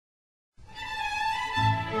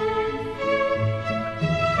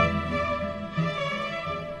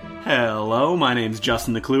Hello, my name's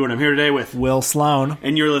Justin the Clue, and I'm here today with Will Sloan.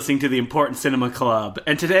 And you're listening to the Important Cinema Club.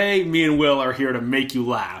 And today, me and Will are here to make you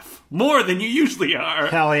laugh. More than you usually are.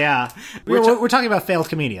 Hell yeah. We're talking about failed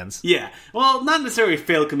comedians. Yeah. Well, not necessarily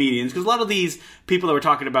failed comedians, because a lot of these people that we're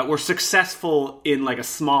talking about were successful in, like, a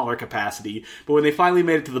smaller capacity. But when they finally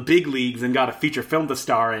made it to the big leagues and got a feature film to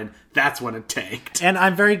star in, that's when it tanked. And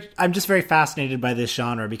I'm just very fascinated by this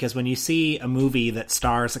genre, because when you see a movie that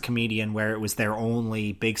stars a comedian where it was their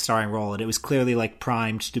only big starring role, and it was clearly, like,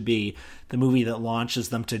 primed to be the movie that launches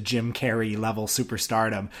them to Jim Carrey level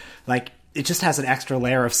superstardom, like, it just has an extra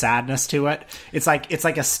layer of sadness to it. It's like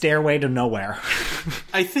a stairway to nowhere.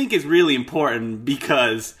 I think it's really important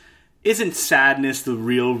because isn't sadness the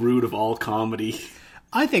real root of all comedy?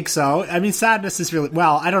 I think so. I mean, sadness is really...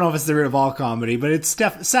 Well, I don't know if it's the root of all comedy, but it's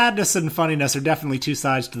sadness and funniness are definitely two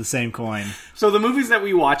sides to the same coin. So the movies that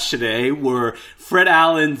we watched today were Fred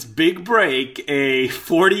Allen's Big Break, a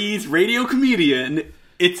 40s radio comedian,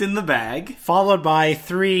 It's in the Bag. Followed by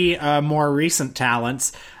three more recent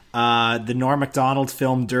talents. The Norm Macdonald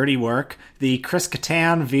film Dirty Work, the Chris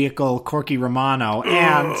Kattan vehicle Corky Romano,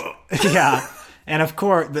 and and of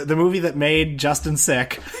course the movie that made Justin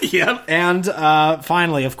sick. Yep. And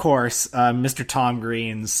finally, of course, Mr. Tom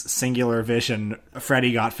Green's singular vision,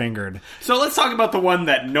 Freddy Got Fingered. So let's talk about the one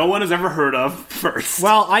that no one has ever heard of first.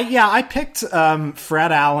 Well, I picked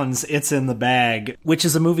Fred Allen's It's in the Bag, which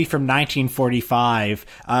is a movie from 1945,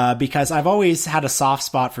 because I've always had a soft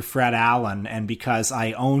spot for Fred Allen, and because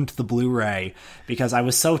I owned the Blu-ray, because I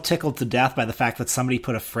was so tickled to death by the fact that somebody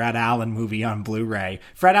put a Fred Allen movie on Blu-ray.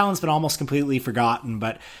 Fred Allen's been almost completely forgotten,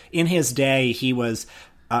 but in his day, he was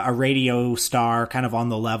a radio star, kind of on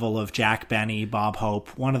the level of Jack Benny, Bob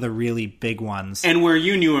Hope, one of the really big ones. And where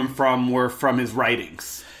you knew him from were from his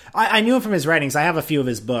writings. I knew him from his writings. I have a few of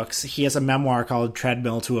his books. He has a memoir called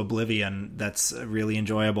Treadmill to Oblivion that's really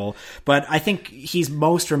enjoyable. But I think he's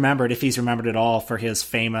most remembered, if he's remembered at all, for his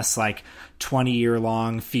famous,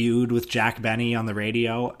 20-year-long feud with Jack Benny on the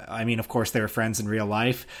radio. I mean, of course, they were friends in real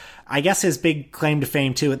life. I guess his big claim to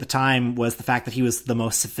fame, too, at the time was the fact that he was the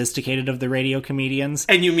most sophisticated of the radio comedians.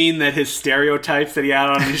 And you mean that his stereotypes that he had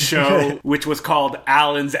on his show, which was called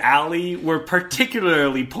Allen's Alley, were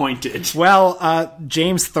particularly pointed? Well,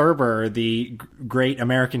 James Thurber, the great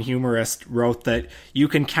American humorist, wrote that you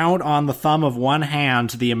can count on the thumb of one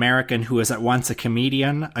hand the American who is at once a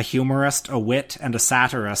comedian, a humorist, a wit, and a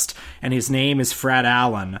satirist, and his name is Fred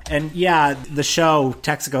Allen. And yeah, the show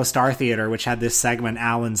Texaco Star Theater, which had this segment,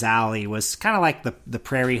 Allen's Alley, was kind of like the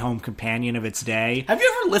Prairie Home Companion of its day. Have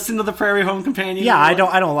you ever listened to the Prairie Home Companion? Yeah, I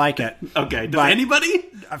don't like it. Okay, does anybody?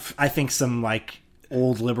 I think some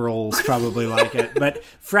old liberals probably like it. But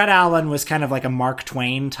Fred Allen was kind of like a Mark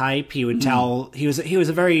Twain type. He would tell he was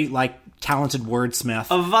a very talented wordsmith.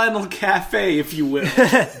 A vinyl cafe, if you will.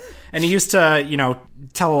 And he used to,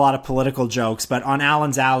 tell a lot of political jokes, but on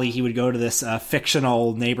Allen's Alley, he would go to this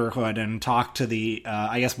fictional neighborhood and talk to the,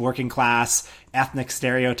 working class ethnic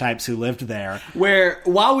stereotypes who lived there. Where,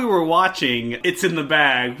 while we were watching It's in the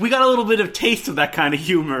Bag, we got a little bit of taste of that kind of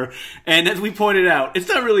humor, and as we pointed out, it's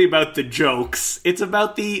not really about the jokes, it's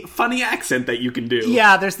about the funny accent that you can do.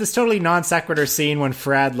 Yeah, there's this totally non sequitur scene when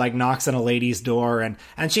Fred, knocks on a lady's door,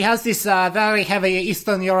 and she has this very heavy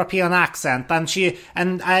Eastern European accent,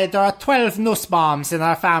 and there are 12 Nussbaums in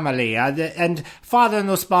our family, and Father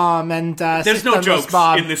Nussbaum and there's no jokes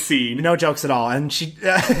Nussbaum. In the scene. No jokes at all, and she...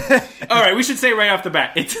 Alright, we should say right off the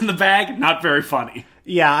bat, It's in the Bag, not very funny.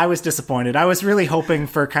 Yeah, I was disappointed. I was really hoping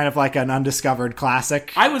for kind of an undiscovered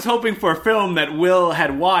classic. I was hoping for a film that Will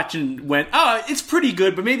had watched and went, it's pretty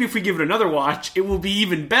good, but maybe if we give it another watch, it will be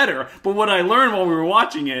even better. But what I learned while we were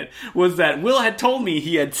watching it was that Will had told me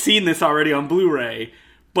he had seen this already on Blu-ray,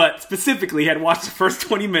 but specifically had watched the first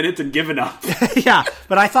 20 minutes and given up. Yeah,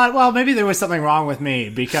 but I thought, well, maybe there was something wrong with me,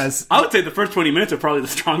 because... I would say the first 20 minutes are probably the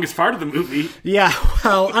strongest part of the movie. Yeah,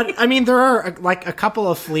 well, I mean, there are, a couple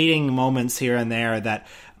of fleeting moments here and there that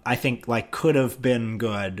I think, could have been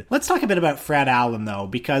good. Let's talk a bit about Fred Allen, though,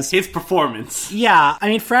 because... His performance. Yeah, I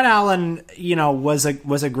mean, Fred Allen, was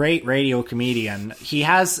a great radio comedian.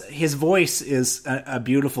 His voice is a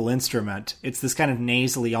beautiful instrument. It's this kind of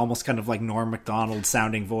nasally, almost kind of Norm Macdonald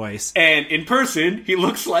sounding voice. And in person, he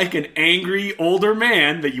looks like an angry, older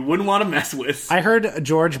man that you wouldn't want to mess with. I heard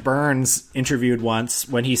George Burns interviewed once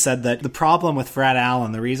when he said that the problem with Fred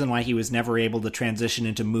Allen, the reason why he was never able to transition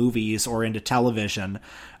into movies or into television,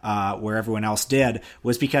 where everyone else did,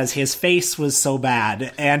 was because his face was so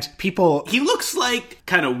bad, and people... He looks like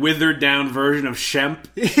kind of withered down version of Shemp.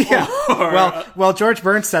 Yeah. Well, George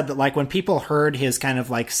Burns said that, like, when people heard his kind of,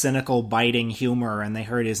 like, cynical, biting humor and they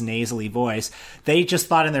heard his nasally voice, they just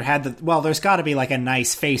thought in their head that, well, there's got to be, like, a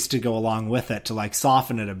nice face to go along with it to, like,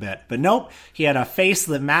 soften it a bit. But nope, he had a face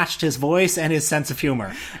that matched his voice and his sense of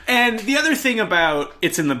humor. And the other thing about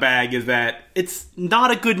It's in the Bag is that it's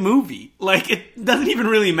not a good movie. Like, it doesn't even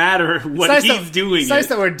really matter what he's doing. It's nice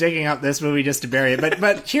that we're digging up this movie just to bury it.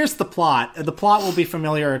 But here's the plot. The plot will be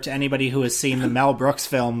familiar to anybody who has seen the Mel Brooks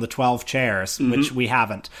film, The 12 Chairs, which we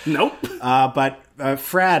haven't. Nope. But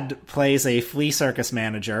Fred plays a flea circus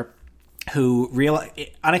manager who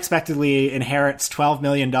unexpectedly inherits $12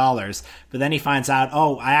 million, but then he finds out,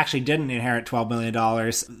 oh, I actually didn't inherit $12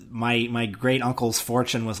 million. My great-uncle's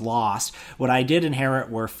fortune was lost. What I did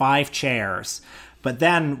inherit were 5 chairs. But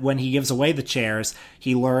then, when he gives away the chairs,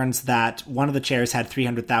 he learns that one of the chairs had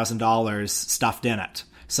 $300,000 stuffed in it.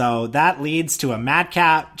 So that leads to a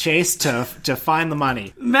madcap chase to find the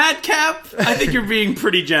money. Madcap? I think you're being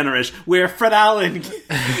pretty generous. Where Fred Allen,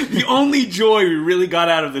 the only joy we really got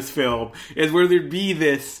out of this film is where there'd be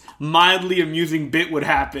this mildly amusing bit would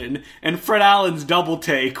happen, and Fred Allen's double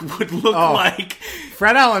take would look like...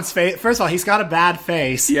 Fred Allen's face, first of all, he's got a bad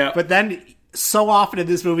face, yeah. But then... So often in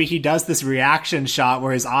this movie, he does this reaction shot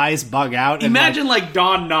where his eyes bug out. Imagine like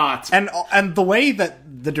Don Knotts. And the way that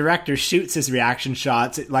the director shoots his reaction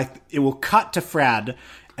shots, it will cut to Fred,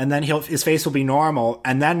 and then his face will be normal,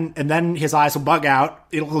 and then his eyes will bug out.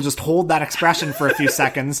 He'll just hold that expression for a few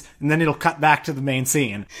seconds, and then it'll cut back to the main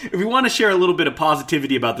scene. If we want to share a little bit of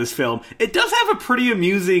positivity about this film, it does have a pretty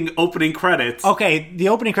amusing opening credits. Okay, the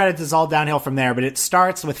opening credits is all downhill from there, but it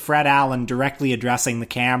starts with Fred Allen directly addressing the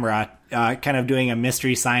camera, kind of doing a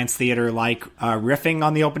Mystery Science Theater-like riffing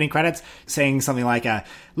on the opening credits, saying something like,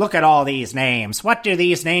 look at all these names. What do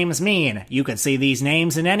these names mean? You could see these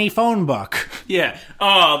names in any phone book. Yeah.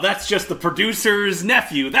 Oh, that's just the producer's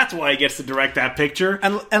nephew. That's why he gets to direct that picture.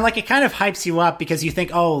 And like, it kind of hypes you up because you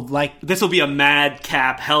think, oh, like... This will be a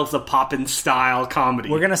madcap, Hell's a Poppin' style comedy.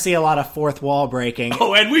 We're going to see a lot of fourth wall breaking.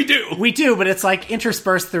 Oh, and we do! We do, but it's like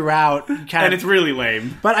interspersed throughout. And it's really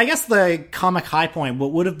lame. But I guess the comic high point,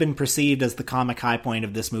 what would have been perceived as the comic high point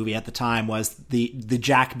of this movie at the time, was the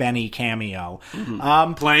Jack Benny cameo.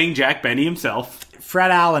 Mm-hmm. Playing Jack Benny himself.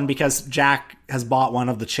 Fred Allen, because Jack has bought one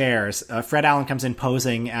of the chairs, Fred Allen comes in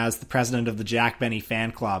posing as the president of the Jack Benny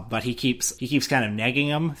fan club, but he keeps kind of negging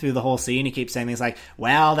him through the whole scene. He keeps saying things like,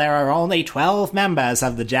 well, there are only 12 members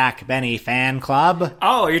of the Jack Benny fan club.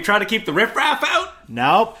 Oh, you're trying to keep the riffraff out?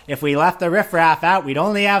 Nope. If we left the riffraff out, we'd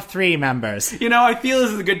only have 3 members. You know, I feel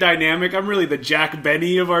this is a good dynamic. I'm really the Jack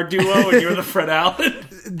Benny of our duo, and you're the Fred Allen.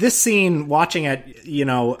 This scene, watching it, you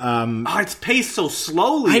know... it's paced so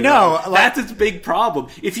slowly. I know. That's its big problem.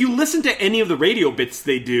 If you listen to any of the radio bits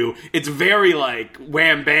they do, it's very, like,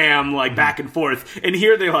 wham, bam, like, back and forth. And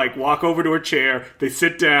here they, like, walk over to a chair, they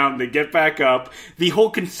sit down, they get back up. The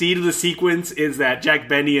whole conceit of the sequence is that Jack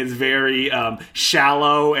Benny is very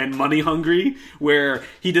shallow and money-hungry, where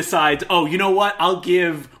he decides, oh, you know what? I'll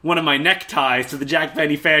give one of my neckties to the Jack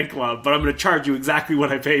Benny fan club, but I'm going to charge you exactly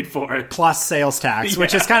what I paid for it. Plus sales tax,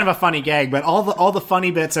 which is kind of a funny gag, but all the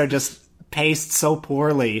funny bits are just paced so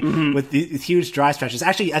poorly with these huge dry stretches.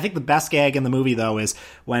 Actually, I think the best gag in the movie, though, is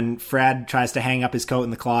when Fred tries to hang up his coat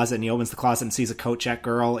in the closet, and he opens the closet and sees a coat check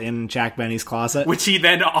girl in Jack Benny's closet. Which he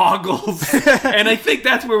then ogles. And I think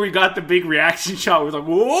that's where we got the big reaction shot. We're like,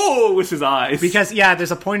 whoa, with his eyes. Because, yeah,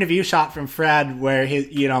 there's a point of view shot from Fred where,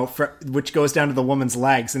 which goes down to the woman's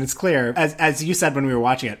legs, and it's clear, as you said when we were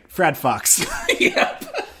watching it, Fred fucks. Yep.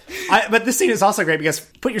 But this scene is also great because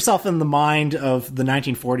put yourself in the mind of the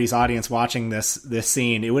 1940s audience watching this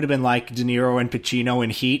scene. It would have been like De Niro and Pacino in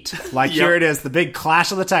Heat. Like, Here it is, the big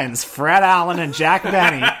clash of the titans, Fred Allen and Jack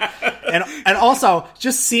Benny. and also,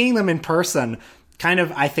 just seeing them in person kind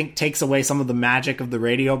of, I think, takes away some of the magic of the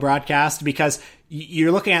radio broadcast, because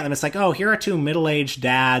you're looking at them, it's like, oh, here are 2 middle-aged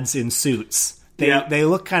dads in suits. They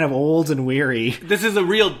look kind of old and weary. This is a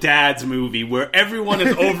real dad's movie where everyone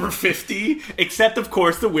is over 50, except, of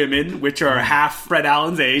course, the women, which are half Fred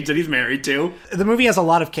Allen's age that he's married to. The movie has a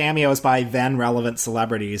lot of cameos by then-relevant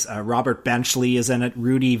celebrities. Robert Benchley is in it,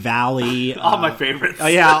 Rudy Valley. All my favorites.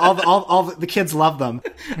 Yeah, all the kids love them.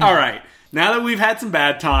 All right. Now that we've had some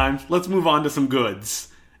bad times, let's move on to some goods.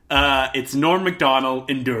 It's Norm Macdonald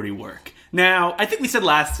in Dirty Work. Now, I think we said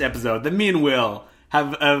last episode that me and Will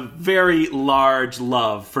have a very large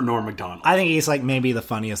love for Norm Macdonald. I think he's like maybe the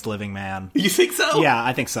funniest living man. You think so? Yeah,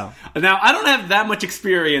 I think so. Now, I don't have that much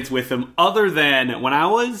experience with him other than when I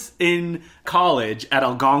was in college at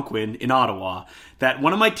Algonquin in Ottawa that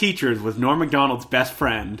one of my teachers was Norm Macdonald's best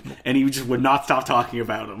friend, and he just would not stop talking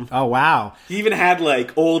about him. Oh, wow. He even had,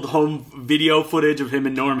 like, old home video footage of him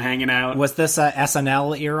and Norm hanging out. Was this a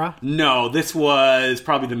SNL era? No, this was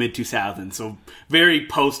probably the mid-2000s, so very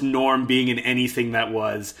post-Norm being in anything that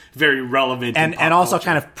was very relevant. And also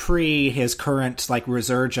kind of pre his current, like,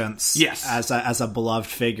 resurgence yes. as a beloved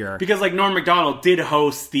figure. Because, like, Norm Macdonald did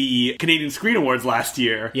host the Canadian Screen Awards last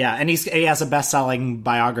year. Yeah, and he has a best-selling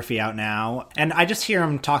biography out now, and I just hear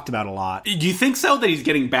him talked about a lot. Do you think so, that he's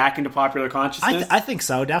getting back into popular consciousness? I think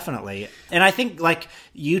so, definitely. And I think, like,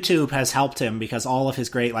 YouTube has helped him because all of his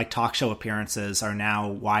great, like, talk show appearances are now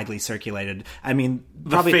widely circulated. I mean,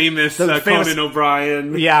 the famous Conan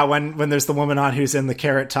O'Brien. Yeah, when there's the woman on who's in the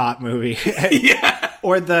Carrot Top movie. Yeah.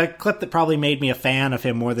 Or the clip that probably made me a fan of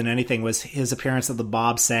him more than anything was his appearance at the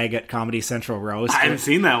Bob Saget Comedy Central Roast. I haven't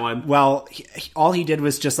seen that one. Well, all he did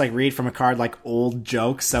was just, like, read from a card, like, old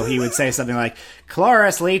jokes. So he would say something like,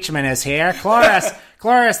 Cloris Leachman is here.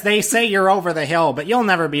 Cloris, they say you're over the hill, but you'll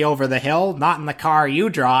never be over the hill. Not in the car you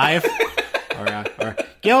drive. or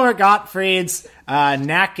Gilbert Gottfried's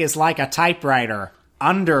neck is like a typewriter.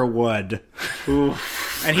 Underwood. Ooh.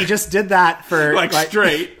 And he just did that for... like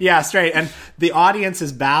straight. Yeah, straight. And the audience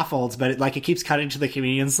is baffled, but it keeps cutting to the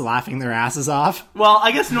comedians laughing their asses off. Well,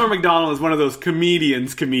 I guess Norm Macdonald is one of those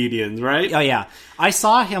comedians, right? Oh, yeah. I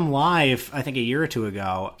saw him live, I think, a year or two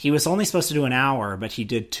ago. He was only supposed to do an hour, but he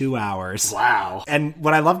did 2 hours. Wow. And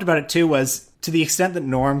what I loved about it, too, was... to the extent that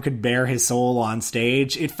Norm could bare his soul on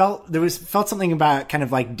stage, there felt something about kind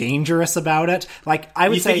of like dangerous about it. Like I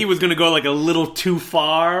would say, think he was going to go like a little too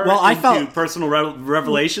far. Well, I felt personal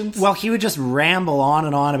revelations. Well, he would just ramble on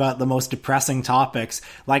and on about the most depressing topics.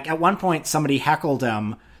 Like at one point, somebody heckled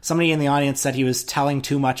him. Somebody in the audience said he was telling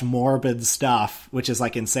too much morbid stuff, which is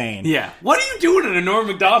like insane. Yeah. What are you doing in a Norm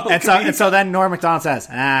Macdonald? And so then Norm Macdonald says,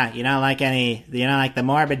 you don't like the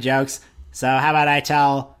morbid jokes. So how about I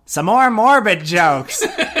tell some more morbid jokes?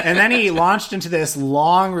 And then he launched into this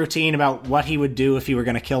long routine about what he would do if he were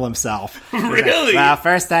going to kill himself. Really? Like, well,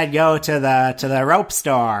 first I'd go to the rope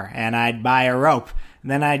store and I'd buy a rope. And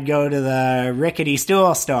then I'd go to the rickety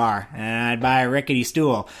stool store and I'd buy a rickety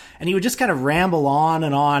stool. And he would just kind of ramble on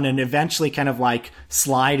and eventually kind of like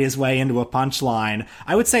slide his way into a punchline.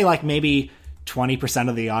 I would say like maybe 20%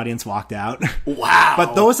 of the audience walked out. Wow.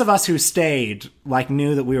 But those of us who stayed, like,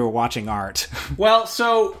 knew that we were watching art. Well,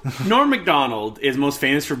 so Norm Macdonald is most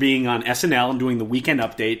famous for being on SNL and doing the Weekend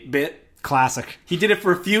Update bit. Classic. He did it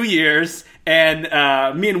for a few years, and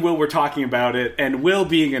me and Will were talking about it, and Will,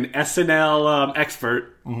 being an SNL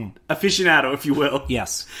expert, aficionado, if you will,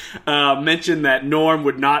 yes, mentioned that Norm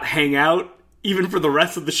would not hang out even for the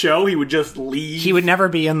rest of the show. He would just leave. He would never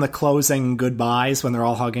be in the closing goodbyes when they're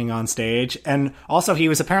all hugging on stage. And also, he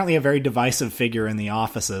was apparently a very divisive figure in the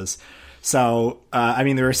offices. So, I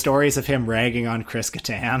mean, there were stories of him ragging on Chris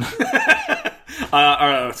Kattan.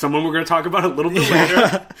 Someone we're going to talk about a little bit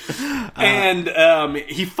later. And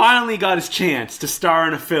he finally got his chance to star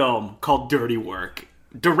in a film called Dirty Work.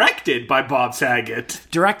 Directed by Bob Saget.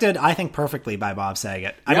 Directed, I think, perfectly by Bob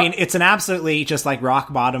Saget. I mean, it's an absolutely just like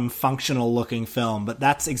rock bottom, functional looking film, but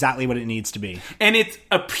that's exactly what it needs to be. And it's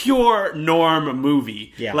a pure Norm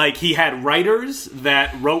movie. Yeah. Like, he had writers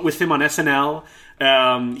that wrote with him on SNL.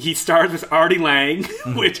 He stars with Artie Lang,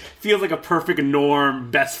 which feels like a perfect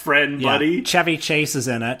Norm best friend buddy. Chevy Chase is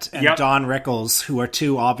in it, and Don Rickles, who are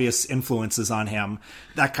two obvious influences on him.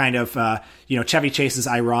 That kind of, Chevy Chase's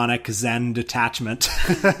ironic Zen detachment.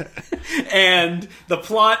 And the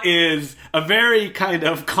plot is a very kind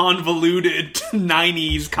of convoluted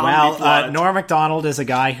 90s comedy plot. Norm Macdonald is a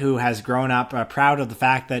guy who has grown up proud of the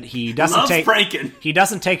fact that he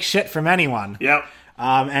doesn't take shit from anyone. Yep.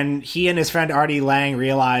 And he and his friend Artie Lang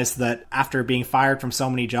realized that after being fired from so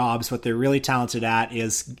many jobs, what they're really talented at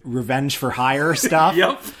is revenge for hire stuff.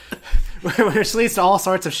 Yep. Which leads to all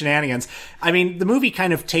sorts of shenanigans. I mean, the movie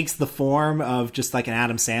kind of takes the form of just like an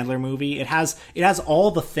Adam Sandler movie. It has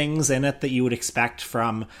all the things in it that you would expect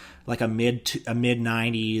from like a mid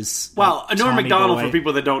 90s. Well, Norm Macdonald, Boy. for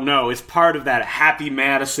people that don't know, is part of that Happy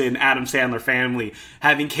Madison Adam Sandler family,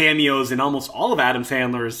 having cameos in almost all of Adam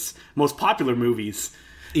Sandler's most popular movies.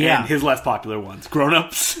 And his less popular ones. Grown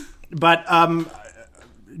Ups. But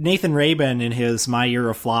Nathan Rabin, in his My Year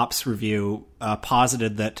of Flops review,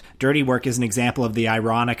 posited that Dirty Work is an example of the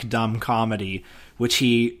ironic dumb comedy, which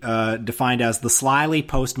he defined as the slyly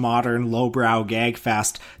postmodern lowbrow gag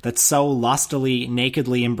fest that so lustily,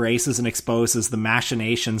 nakedly embraces and exposes the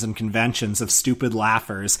machinations and conventions of stupid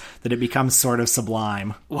laughers that it becomes sort of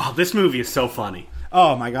sublime. Wow, this movie is so funny.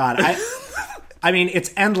 Oh my god. I mean,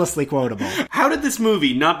 it's endlessly quotable. How did this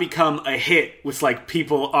movie not become a hit with, like,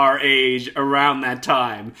 people our age around that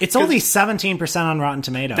time? It's only 17% on Rotten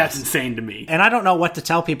Tomatoes. That's insane to me. And I don't know what to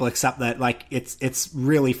tell people except that, like, it's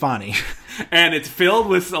really funny. And it's filled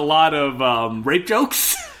with a lot of rape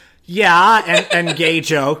jokes. Yeah, and gay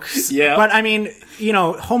jokes. Yeah. But, I mean, you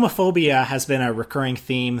know, homophobia has been a recurring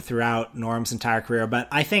theme throughout Norm's entire career, but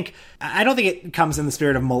I don't think it comes in the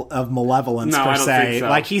spirit of malevolence, no, per I don't se. think so.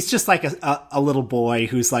 Like, he's just like a little boy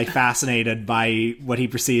who's, like, fascinated by what he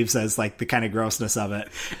perceives as, like, the kind of grossness of it.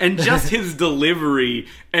 And just his delivery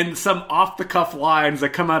and some off-the-cuff lines that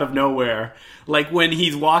come out of nowhere. Like when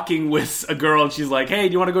he's walking with a girl and she's like, hey,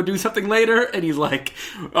 do you want to go do something later? And he's like,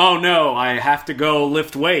 oh no, I have to go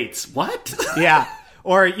lift weights. What? Yeah.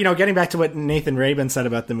 Or, you know, getting back to what Nathan Rabin said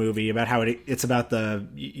about the movie, about how it's about the,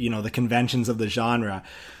 you know, the conventions of the genre.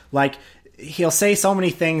 Like, he'll say so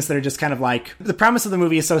many things that are just kind of like, the premise of the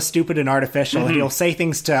movie is so stupid and artificial. Mm-hmm. He'll say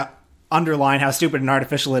things to underline how stupid and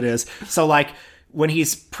artificial it is. So, like, when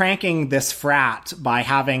he's pranking this frat by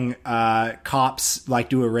having cops, like,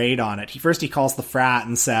 do a raid on it, he calls the frat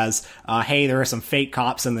and says, hey, there are some fake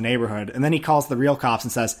cops in the neighborhood. And then he calls the real cops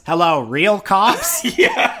and says, hello, real cops?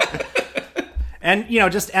 Yeah. And, you know,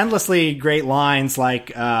 just endlessly great lines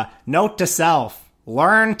like, note to self,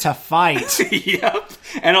 learn to fight. Yep.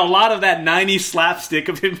 And a lot of that 90s slapstick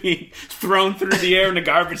of him being thrown through the air in a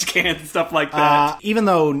garbage can and stuff like that. Even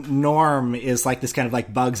though Norm is like this kind of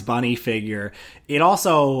like Bugs Bunny figure, it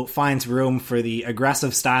also finds room for the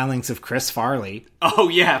aggressive stylings of Chris Farley. Oh,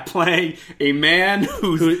 yeah, playing a man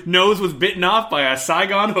whose nose was bitten off by a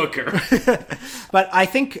Saigon hooker. But I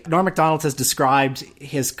think Norm Macdonald has described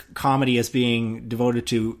his comedy as being devoted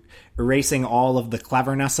to erasing all of the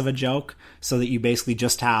cleverness of a joke so that you basically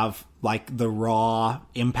just have, like, the raw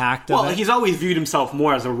impact of it. Well, he's always viewed himself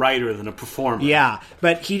more as a writer than a performer. Yeah,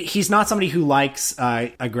 but he's not somebody who likes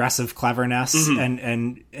aggressive cleverness, mm-hmm.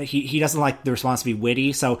 and he doesn't like the response to be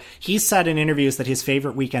witty. So he's said in interviews that his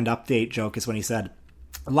favorite Weekend Update joke is when he said,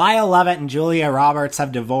 Lyle Lovett and Julia Roberts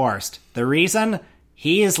have divorced. The reason?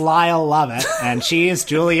 He is Lyle Lovett, and she is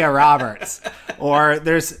Julia Roberts. Or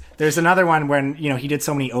there's another one when, you know, he did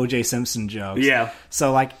so many O.J. Simpson jokes. Yeah.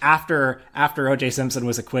 So, like, after O.J. Simpson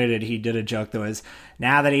was acquitted, he did a joke that was,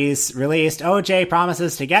 now that he's released, O.J.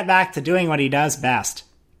 promises to get back to doing what he does best.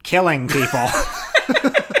 Killing people.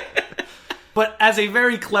 But as a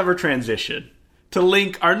very clever transition, to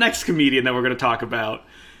link our next comedian that we're going to talk about,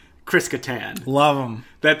 Chris Kattan. Love him.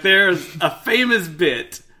 That there's a famous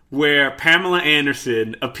bit where Pamela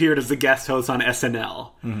Anderson appeared as the guest host on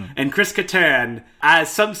SNL. Mm-hmm. And Chris Kattan,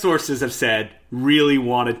 as some sources have said, really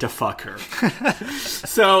wanted to fuck her.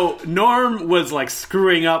 So Norm was like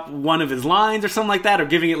screwing up one of his lines or something like that, or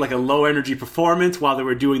giving it like a low energy performance while they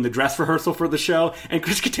were doing the dress rehearsal for the show, and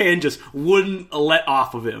Chris Kattan just wouldn't let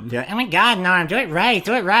off of him. Yeah. Oh my god, Norm, do it right.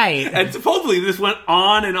 And supposedly this went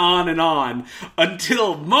on and on and on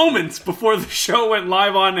until moments before the show went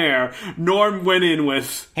live on air. Norm went in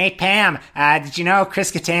with, hey Pam, did you know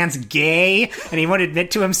Chris Kattan's gay and he won't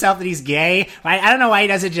admit to himself that he's gay? I don't know why he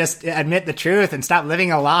doesn't just admit the truth and stop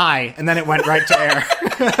living a lie. And then it went right to air.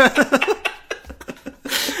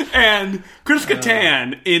 And Chris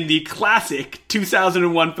Kattan, in the classic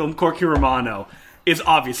 2001 film Corky Romano, is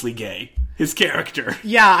obviously gay. His character.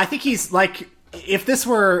 Yeah, I think he's like, if this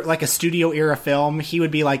were like a studio era film, he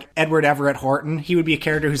would be like Edward Everett Horton. He would be a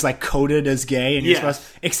character who's like coded as gay, and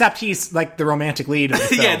except he's like the romantic lead of the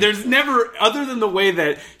film. Yeah, there's never, other than the way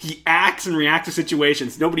that he acts and reacts to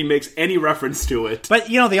situations, nobody makes any reference to it. But,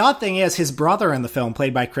 you know, the odd thing is his brother in the film,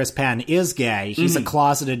 played by Chris Penn, is gay. He's a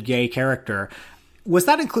closeted gay character. Was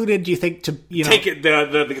that included, do you think, to, you know, take it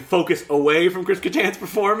the focus away from Chris Kattan's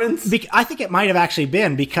performance? I think it might have actually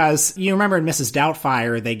been, because you remember in Mrs.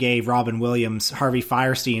 Doubtfire, they gave Robin Williams Harvey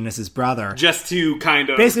Fierstein as his brother. Just to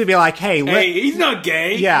kind of basically be like, hey, he's not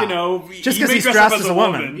gay. Yeah. You know, just because he's dressed as a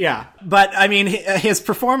woman. Yeah. But, I mean, his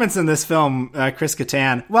performance in this film, Chris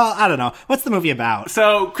Kattan, well, I don't know. What's the movie about?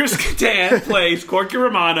 So, Chris Kattan plays Corky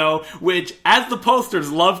Romano, which, as the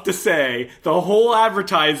posters love to say, the whole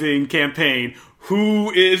advertising campaign, who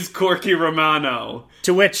is Corky Romano?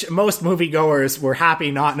 To which most moviegoers were happy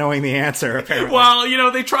not knowing the answer, apparently. Well, you know,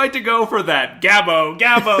 they tried to go for that Gabbo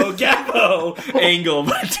angle,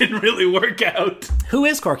 but it didn't really work out. Who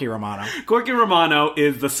is Corky Romano? Corky Romano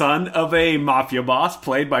is the son of a mafia boss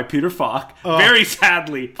played by Peter Falk, very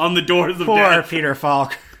sadly on the doors of death. Poor Peter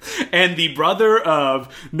Falk. And the brother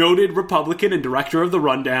of noted Republican and director of The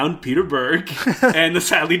Rundown, Peter Berg, and the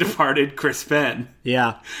sadly departed Chris Penn.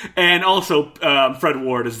 Yeah. And also, Fred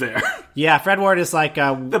Ward is there. Yeah, Fred Ward is like...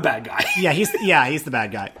 the bad guy. Yeah, he's the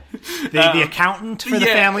bad guy. the accountant for the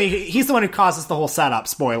family. He's the one who causes the whole setup.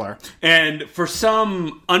 Spoiler. And for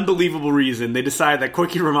some unbelievable reason, they decide that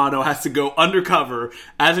Corky Romano has to go undercover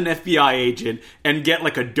as an FBI agent and get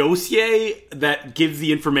like a dossier that gives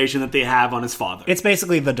the information that they have on his father. It's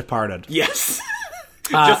basically The Departed. Yes.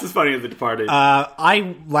 Just as funny as The Departed.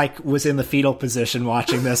 I was in the fetal position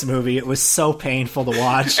watching this movie. It was so painful to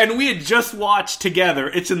watch. And we had just watched together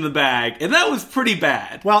It's in the Bag, and that was pretty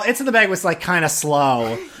bad. Well, It's in the Bag was like kind of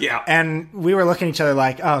slow. Yeah. And we were looking at each other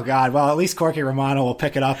like, oh god, well at least Corky Romano will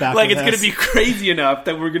pick it up after like it's going to be crazy enough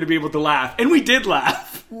that we're going to be able to laugh. And we did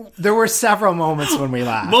laugh. There were several moments when we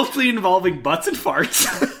laughed. Mostly involving butts and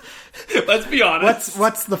farts. Let's be honest.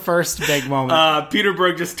 What's the first big moment? Peter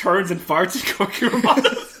Berg just turns and farts in Corky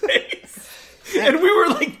Romano's face. And we were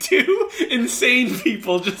like two insane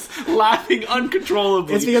people just laughing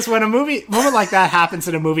uncontrollably. It's because when a moment like that happens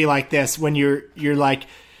in a movie like this, when you're like,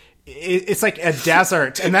 it's like a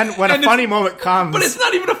desert, and then when a funny moment comes... But it's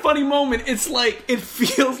not even a funny moment. It's like, it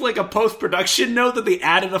feels like a post-production note that they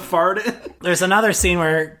added a fart in. There's another scene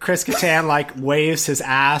where Chris Kattan, like, waves his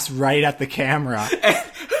ass right at the camera. And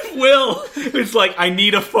Will is like, I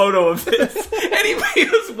need a photo of this. And he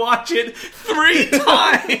made us watch it 3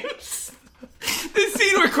 times. This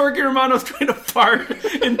scene where Corky Romano's trying to fart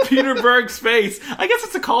in Peter Berg's face. I guess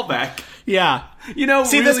it's a callback. Yeah. You know,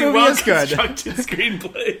 see, really this movie is good. Constructed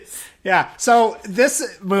screenplays. Yeah. So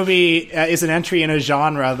this movie is an entry in a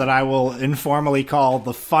genre that I will informally call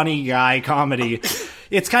the funny guy comedy.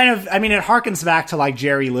 It's kind of, I mean, it harkens back to like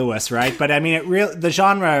Jerry Lewis, right? But I mean, the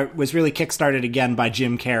genre was really kickstarted again by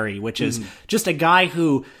Jim Carrey, which is just a guy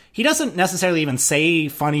who, he doesn't necessarily even say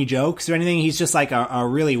funny jokes or anything. He's just like a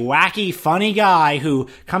really wacky, funny guy who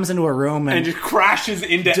comes into a room and just crashes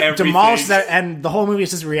into everything. Demolishes that, and the whole movie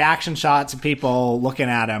is just reaction shots of people looking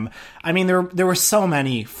at him. I mean, there were so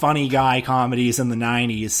many funny guy comedies in the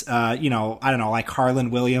 90s. You know, I don't know, like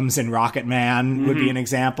Harlan Williams in Rocket Man would be an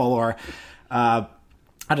example, or...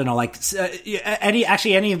 I don't know, like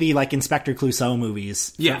any of the like Inspector Clouseau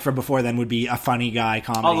movies from before then would be a funny guy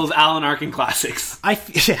comedy. All those Alan Arkin classics.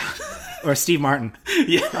 Or Steve Martin.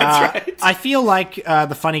 Yeah, that's right. I feel like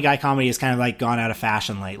the funny guy comedy has kind of like gone out of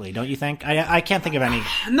fashion lately, don't you think? I can't think of any.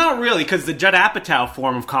 Not really, because the Judd Apatow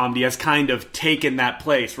form of comedy has kind of taken that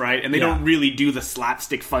place, right? And they don't really do the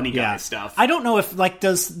slapstick funny guy stuff. I don't know if like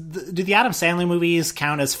do the Adam Sandler movies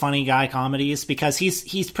count as funny guy comedies, because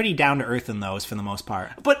he's pretty down to earth in those for the most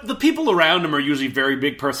part. But the people around him are usually very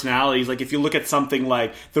big personalities. Like if you look at something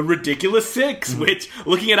like The Ridiculous Six, which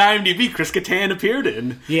looking at IMDb, Chris Kattan appeared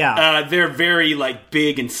in. Yeah. They're very, like,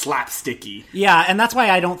 big and slapsticky. Yeah, and that's why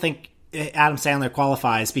I don't think Adam Sandler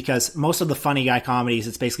qualifies, because most of the funny guy comedies,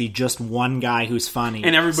 it's basically just one guy who's funny.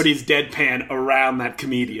 And everybody's deadpan around that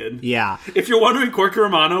comedian. Yeah. If you're wondering, Corky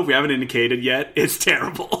Romano, if we haven't indicated yet, it's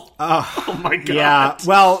terrible. Oh my god. Yeah,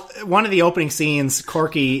 well, one of the opening scenes,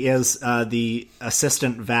 Corky is the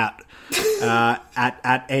assistant vet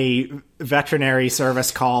at a veterinary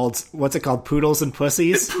service called, what's it called, Poodles and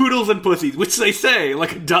Pussies? Poodles and Pussies, which they say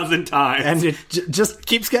like a dozen times. And it just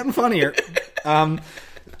keeps getting funnier.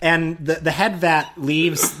 And the head vet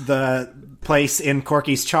leaves the place in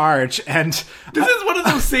Corky's charge, and this is one of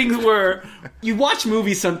those things where you watch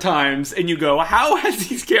movies sometimes and you go, how has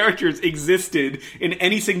these characters existed in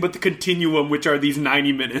anything but the continuum, which are these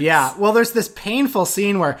 90 minutes? Yeah, well, there's this painful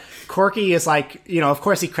scene where Corky is like, you know, of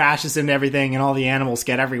course he crashes into everything and all the animals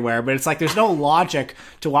get everywhere, but it's like there's no logic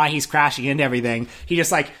to why he's crashing into everything. He's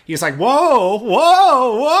just like, whoa,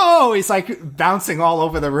 whoa, whoa. He's like bouncing all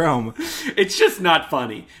over the room. It's just not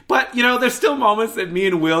funny. But, you know, there's still moments that me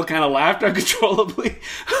and Will kind of laughed uncontrollably.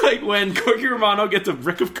 Like when Corky Romano gets a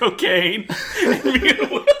brick of cocaine and me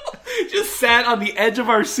and Will just sat on the edge of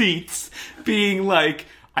our seats being like,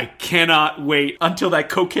 I cannot wait until that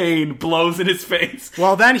cocaine blows in his face.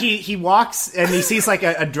 Well, then he walks and he sees like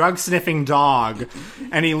a drug-sniffing dog,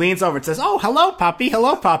 and he leans over and says, oh, hello, puppy,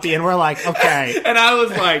 and we're like, okay. And I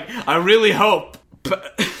was like, I really hope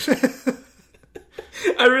that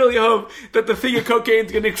the thing of cocaine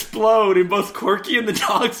is going to explode in both Corky and the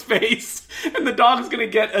dog's face, and the dog's going to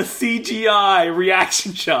get a CGI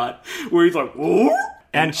reaction shot where he's like, whoa.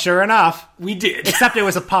 And sure enough, we did. Except it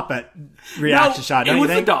was a puppet reaction shot. It was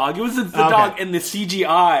the dog. It was the dog, and the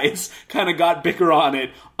CGIs kind of got bigger on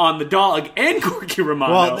it, on the dog and Corky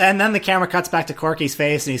Romano. Well, and then the camera cuts back to Corky's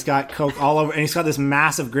face, and he's got coke all over, and he's got this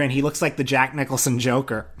massive grin. He looks like the Jack Nicholson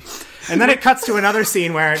Joker. And then it cuts to another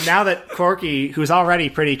scene where now that Corky, who's already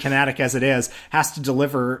pretty kinetic as it is, has to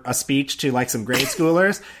deliver a speech to like some grade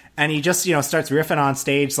schoolers, And he just, starts riffing on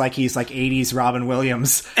stage like he's like 80s Robin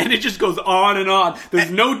Williams. And it just goes on and on.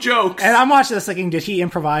 There's no jokes. And I'm watching this thinking, did he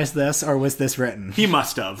improvise this or was this written? He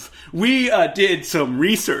must have. We did some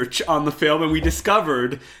research on the film and we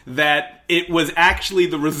discovered that it was actually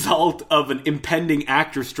the result of an impending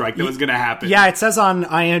actor strike that was going to happen. Yeah, it says on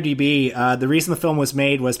IMDb, the reason the film was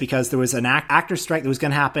made was because there was an actor strike that was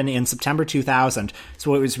going to happen in September 2000.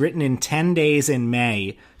 So it was written in 10 days in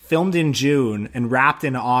May, filmed in June, and wrapped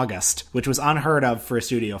in August, which was unheard of for a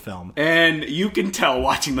studio film. And you can tell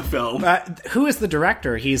watching the film. Who is the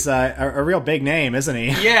director? He's a real big name, isn't he?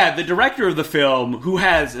 Yeah, the director of the film, who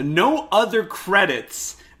has no other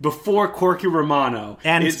credits before Corky Romano,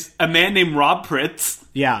 and is a man named Rob Pritz.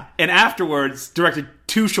 Yeah. And afterwards directed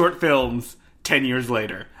 2 short films 10 years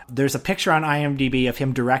later. There's a picture on IMDb of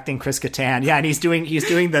him directing Chris Kattan. Yeah, and he's doing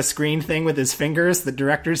the screen thing with his fingers that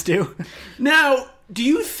directors do. Now, do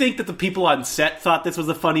you think that the people on set thought this was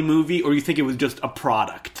a funny movie, or you think it was just a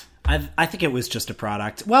product? I think it was just a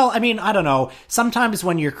product. Well, I mean, I don't know. Sometimes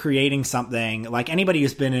when you're creating something, like anybody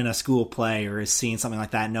who's been in a school play or has seen something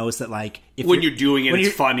like that knows that, like, if when you're doing it,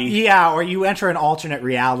 it's funny. Yeah, or you enter an alternate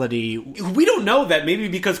reality. We don't know that. Maybe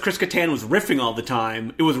because Chris Kattan was riffing all the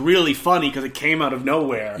time, it was really funny because it came out of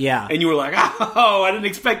nowhere. Yeah. And you were like, oh, I didn't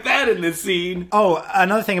expect that in this scene. Oh,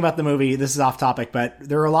 another thing about the movie, this is off topic, but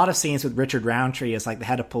there are a lot of scenes with Richard Roundtree as, like, the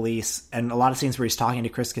head of police, and a lot of scenes where he's talking to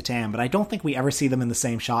Chris Kattan, but I don't think we ever see them in the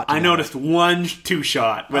same shot together. I noticed 1-2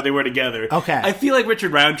 shot where they were together. Okay. I feel like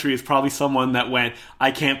Richard Roundtree is probably someone that went,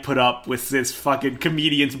 I can't put up with this fucking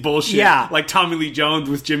comedian's bullshit. Yeah. Like Tommy Lee Jones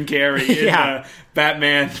with Jim Carrey in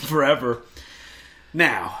Batman Forever.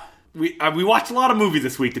 Now, we watched a lot of movies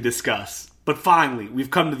this week to discuss. But finally, we've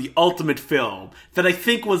come to the ultimate film that I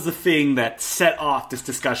think was the thing that set off this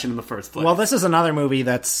discussion in the first place. Well, this is another movie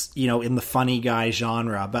that's, in the funny guy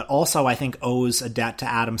genre, but also I think owes a debt to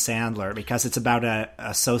Adam Sandler because it's about a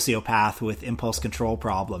sociopath with impulse control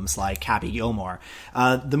problems like Happy Gilmore.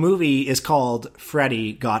 The movie is called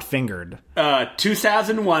Freddy Got Fingered.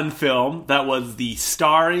 2001 film that was the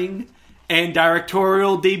starring and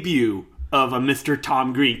directorial debut of a Mr.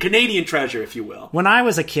 Tom Green. Canadian treasure, if you will. When I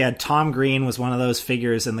was a kid, Tom Green was one of those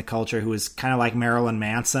figures in the culture who was kind of like Marilyn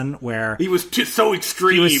Manson, where... He was just so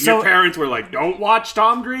extreme. Your parents were like, don't watch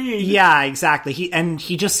Tom Green. Yeah, exactly.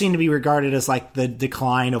 He just seemed to be regarded as like the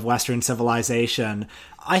decline of Western civilization.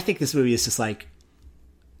 I think this movie is just like...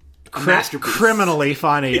 criminally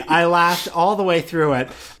funny. I laughed all the way through it.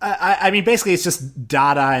 I mean, basically, it's just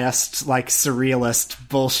Dadaist, like, surrealist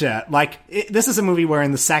bullshit. Like, this is a movie where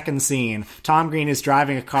in the second scene, Tom Green is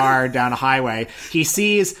driving a car down a highway. He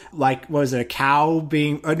sees, like, what was it, a cow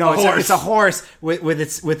being... no, it's a horse with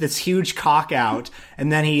its huge cock out. And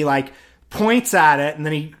then he, like, points at it, and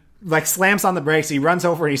then he... like slams on the brakes, he runs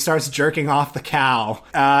over and he starts jerking off the cow.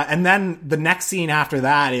 And then the next scene after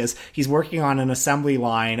that is he's working on an assembly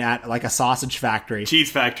line at like a sausage factory.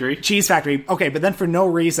 Cheese factory. Okay, but then for no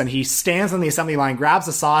reason, he stands on the assembly line, grabs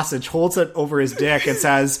a sausage, holds it over his dick and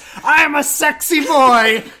says, I'm a sexy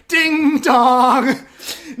boy! Ding dong!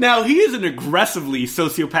 Now, he is an aggressively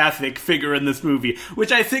sociopathic figure in this movie,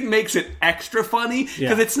 which I think makes it extra funny,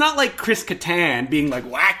 because it's not like Chris Kattan being, like,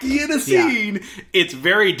 wacky in a scene. Yeah. It's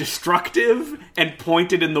very destructive and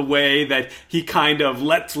pointed in the way that he kind of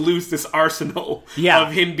lets loose this arsenal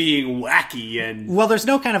of him being wacky. And well, there's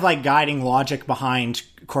no kind of, like, guiding logic behind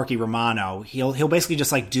Corky Romano. He'll basically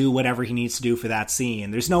just, like, do whatever he needs to do for that scene.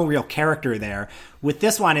 There's no real character there. With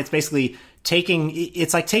this one, it's basically...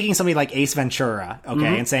 it's like taking somebody like Ace Ventura,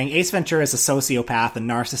 and saying Ace Ventura is a sociopath and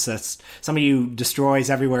narcissist, somebody who destroys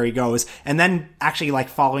everywhere he goes, and then actually like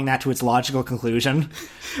following that to its logical conclusion.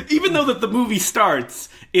 Even though that the movie starts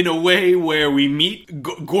in a way where we meet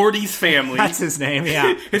Gordy's family. That's his name,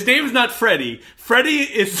 yeah. His name is not Freddy. Freddy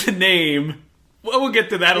is the name. Well, we'll get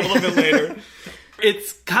to that a little bit later.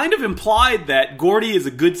 It's kind of implied that Gordy is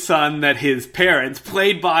a good son, that his parents,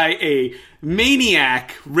 played by a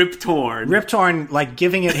maniac Rip Torn. Rip Torn, like,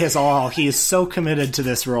 giving it his all. He is so committed to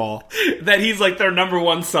this role. That he's, like, their number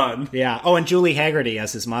one son. Yeah. Oh, and Julie Haggerty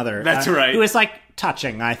as his mother. That's right. Who is, like,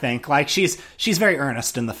 touching, I think. Like, she's very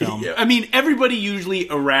earnest in the film. I mean, everybody usually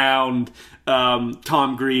around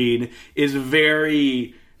Tom Green is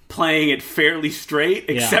very... playing it fairly straight,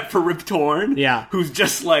 except for Rip Torn, who's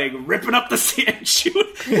just like ripping up the sand chute.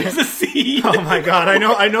 There's a scene. Oh my god,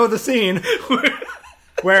 I know the scene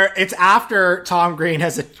where it's after Tom Green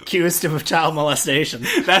has accused him of child molestation.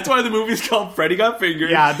 That's why the movie's called Freddy Got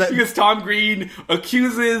Fingered. Yeah, because Tom Green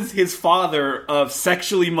accuses his father of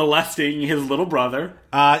sexually molesting his little brother.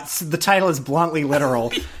 So the title is bluntly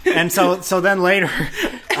literal, and so then later.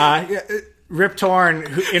 Rip Torn,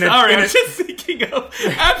 I'm just thinking thinking of,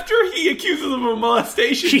 after he accuses him of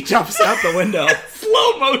molestation, She jumps out the window.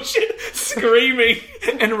 slow motion, screaming,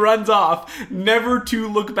 and runs off, never to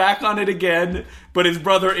look back on it again. But his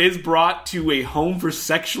brother is brought to a home for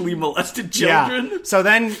sexually molested children. Yeah. So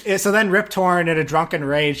then Rip Torn, in a drunken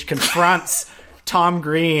rage, confronts Tom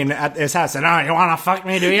Green at his house and, you want to fuck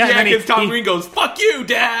me, do you? Yeah, because Tom Green goes, fuck you,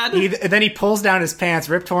 Dad! Then he pulls down his pants.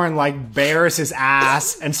 Rip Torn, bares his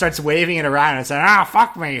ass and starts waving it around and says,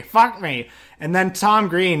 fuck me. And then Tom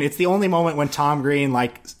Green, it's the only moment when Tom Green,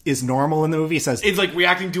 is normal in the movie, says... It's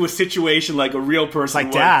reacting to a situation like a real person.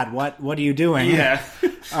 It's Dad, what are you doing? Yeah.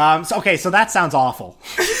 So that sounds awful.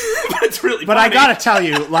 But it's really But funny. I gotta tell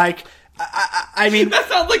you, I mean... That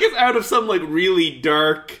sounds like it's out of some, really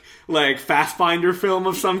dark... Fastfinder film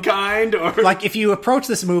of some kind, or if you approach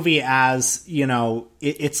this movie as,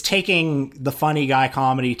 it's taking the funny guy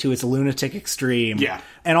comedy to its lunatic extreme. Yeah.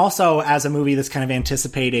 And also as a movie that's kind of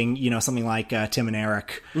anticipating, something like Tim and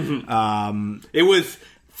Eric. Mm-hmm. It was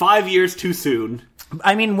 5 years too soon.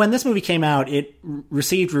 I mean, when this movie came out, it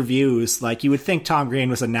received reviews. You would think Tom Green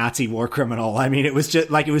was a Nazi war criminal. I mean, it was just,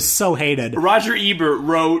 it was so hated. Roger Ebert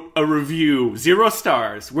wrote a review, 0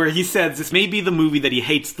 stars, where he says this may be the movie that he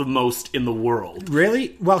hates the most in the world.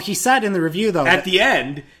 Really? Well, he said in the review, though... At the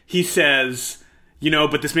end, he says...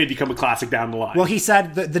 but this may become a classic down the line. Well, he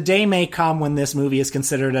said the day may come when this movie is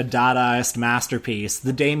considered a Dadaist masterpiece.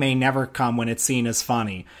 The day may never come when it's seen as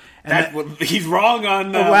funny. He's wrong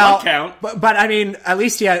on one count. But I mean, at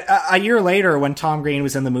least, a year later, when Tom Green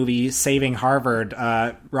was in the movie Saving Harvard,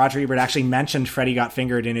 Roger Ebert actually mentioned Freddy Got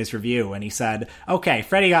Fingered in his review, and he said, okay,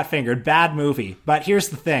 Freddy Got Fingered, bad movie, but here's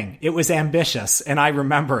the thing, it was ambitious, and I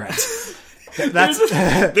remember it.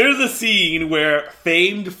 There's a scene where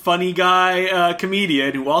famed funny guy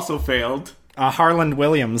comedian, who also failed, Harland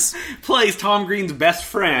Williams, plays Tom Green's best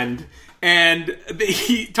friend, and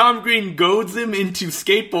Tom Green goads him into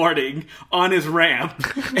skateboarding on his ramp.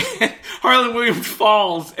 And Harland Williams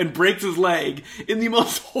falls and breaks his leg in the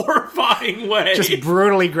most horrifying way. Just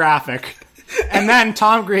brutally graphic. And then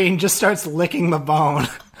Tom Green just starts licking the bone.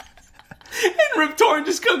 And Rip Torn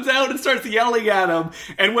just comes out and starts yelling at him.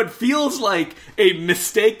 And what feels like a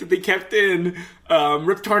mistake that they kept in,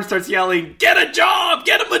 Rip Torn starts yelling, get a job!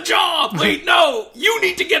 Get him a job! Wait, no! You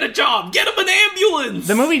need to get a job! Get him an ambulance!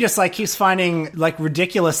 The movie just, keeps finding,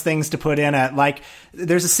 ridiculous things to put in it.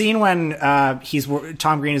 There's a scene when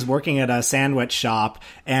Tom Green is working at a sandwich shop,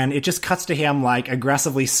 and it just cuts to him,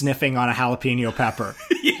 aggressively sniffing on a jalapeno pepper.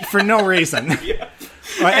 Yeah. For no reason. Yeah.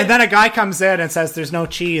 And then a guy comes in and says, there's no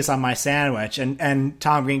cheese on my sandwich. And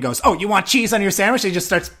Tom Green goes, oh, you want cheese on your sandwich? And he just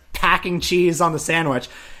starts packing cheese on the sandwich.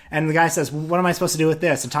 And the guy says, what am I supposed to do with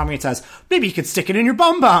this? And Tom Green says, maybe you could stick it in your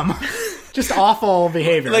bum. Just awful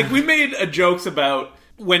behavior. We made jokes about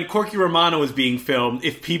when Corky Romano was being filmed,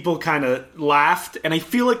 if people kind of laughed. And I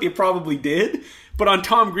feel like they probably did. But on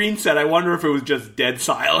Tom Green's set, I wonder if it was just dead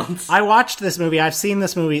silence. I watched this movie. I've seen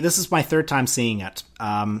this movie. This is my third time seeing it.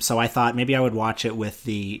 So I thought maybe I would watch it with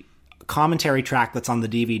the commentary track that's on the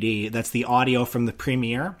DVD. That's the audio from the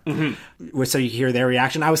premiere. Mm-hmm. So you hear their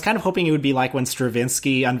reaction. I was kind of hoping it would be like when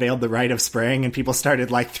Stravinsky unveiled The Rite of Spring and people started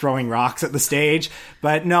throwing rocks at the stage.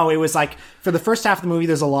 But no, it was for the first half of the movie,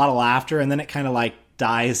 there's a lot of laughter. And then it kind of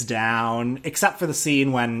dies down, except for the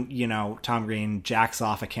scene when, Tom Green jacks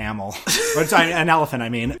off a camel. Or sorry, an elephant, I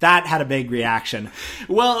mean. That had a big reaction.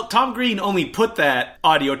 Well, Tom Green only put that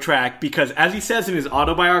audio track because, as he says in his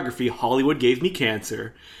autobiography, Hollywood Gave Me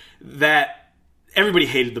Cancer, that everybody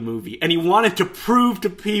hated the movie. And he wanted to prove to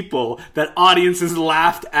people that audiences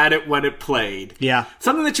laughed at it when it played. Yeah.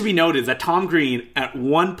 Something that should be noted is that Tom Green, at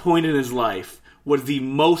one point in his life, was the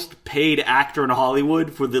most paid actor in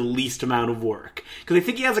Hollywood for the least amount of work. Because I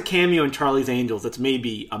think he has a cameo in Charlie's Angels that's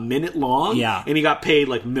maybe a minute long. Yeah. And he got paid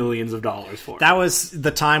millions of dollars for it. That was the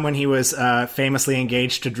time when he was famously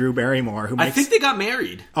engaged to Drew Barrymore. I think they got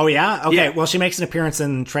married. Oh, yeah? Okay, yeah. Well, she makes an appearance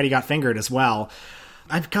in Freddy Got Fingered as well.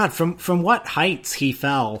 God, from what heights he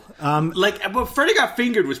fell. But Freddy Got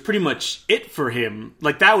Fingered was pretty much it for him.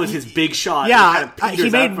 That was his big shot. Yeah, he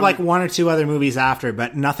made one or two other movies after,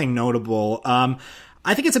 but nothing notable.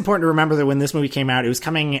 I think it's important to remember that when this movie came out, it was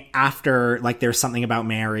coming after, There's Something About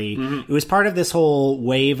Mary. Mm-hmm. It was part of this whole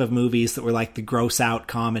wave of movies that were the gross-out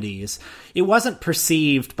comedies. It wasn't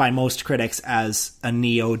perceived by most critics as a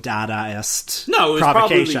neo-Dadaist No, it was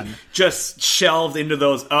provocation. Probably just shelved into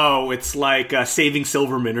those, it's like Saving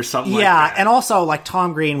Silverman or something like that. Yeah, and also,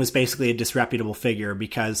 Tom Green was basically a disreputable figure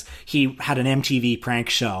because he had an MTV prank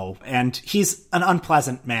show, and he's an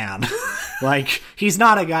unpleasant man. He's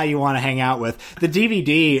not a guy you want to hang out with. The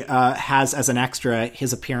DVD has as an extra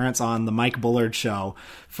his appearance on the Mike Bullard Show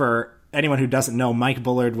for anyone who doesn't know, Mike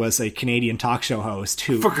Bullard was a Canadian talk show host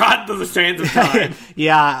who... Forgot the sands of time.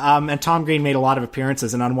 Yeah, and Tom Green made a lot of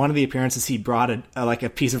appearances, and on one of the appearances he brought a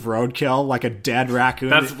piece of roadkill, like a dead raccoon.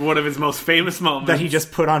 That's one of his most famous moments. That he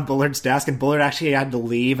just put on Bullard's desk, and Bullard actually had to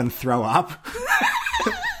leave and throw up.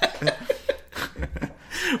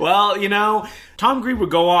 Well, Tom Green would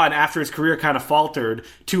go on after his career kind of faltered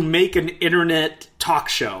to make an internet talk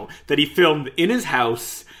show that he filmed in his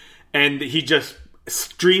house, and he just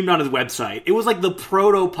streamed on his website. It was like the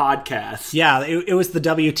proto-podcast. Yeah, it was the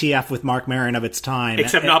WTF with Marc Maron of its time.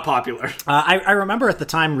 Except not popular. I remember at the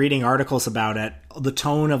time reading articles about it. The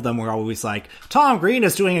tone of them were always like, Tom Green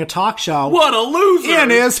is doing a talk show. What a loser! In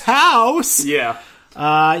his house! Yeah.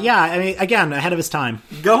 I mean, again, ahead of his time.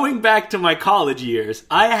 Going back to my college years,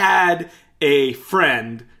 I had a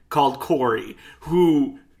friend called Corey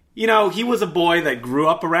who... he was a boy that grew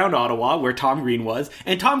up around Ottawa, where Tom Green was,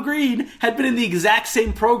 and Tom Green had been in the exact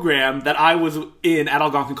same program that I was in at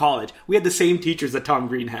Algonquin College. We had the same teachers that Tom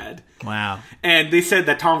Green had. Wow. And they said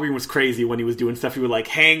that Tom Green was crazy when he was doing stuff. He would,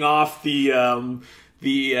 hang off the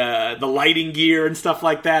lighting gear and stuff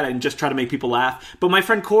like that and just try to make people laugh. But my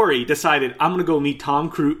friend Corey decided, I'm going to go meet Tom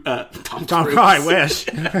Cruise. I wish.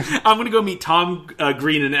 I'm going to go meet Tom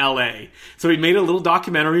Green in L.A. So he made a little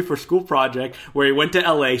documentary for a school project where he went to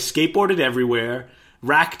L.A., skateboarded everywhere,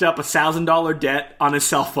 racked up $1,000 debt on his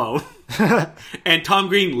cell phone, and Tom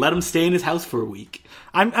Green let him stay in his house for a week.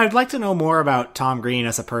 I'd like to know more about Tom Green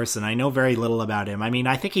as a person. I know very little about him. I mean,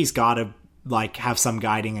 I think he's got to... have some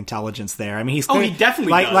guiding intelligence there. I mean, he's he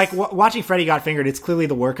definitely does. Watching Freddy Got Fingered, it's clearly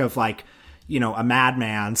the work of a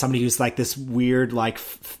madman, somebody who's this weird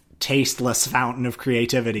tasteless fountain of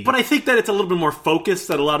creativity. But I think that it's a little bit more focused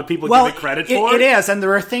that a lot of people give it credit for. It is, and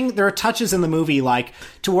there are touches in the movie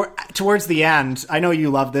towards the end. I know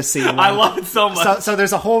you love this scene. I love it so much. So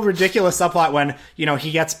there's a whole ridiculous subplot when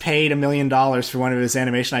he gets paid $1 million for one of his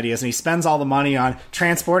animation ideas, and he spends all the money on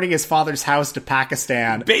transporting his father's house to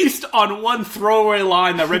Pakistan, based on one throwaway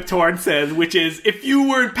line that Rip Torn says, which is, "If you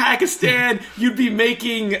were in Pakistan, you'd be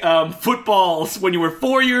making footballs when you were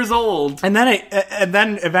 4 years old." And then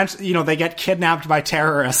eventually, they get kidnapped by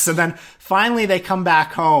terrorists, and then finally they come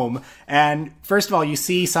back home, and first of all, you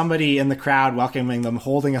see somebody in the crowd welcoming them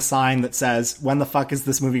holding a sign that says, "When the fuck is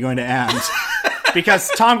this movie going to end?" Because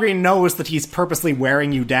Tom Green knows that he's purposely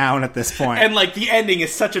wearing you down at this point. And the ending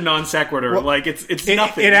is such a non sequitur. Well, it's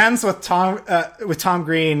nothing. It ends with Tom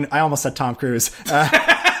Green. I almost said Tom Cruise.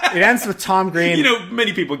 It ends with Tom Green.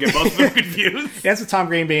 Many people get both of them confused. It ends with Tom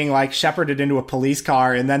Green being shepherded into a police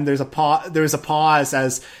car, and then there's a pause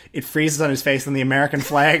as it freezes on his face, and the American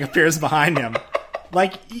flag appears behind him.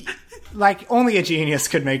 Only a genius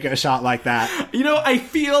could make a shot like that. I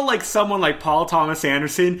feel like someone like Paul Thomas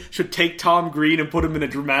Anderson should take Tom Green and put him in a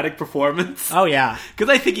dramatic performance. Oh, yeah. Because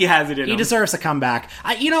I think he has it in him. He deserves a comeback.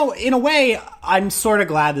 In a way, I'm sort of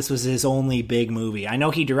glad this was his only big movie. I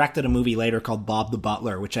know he directed a movie later called Bob the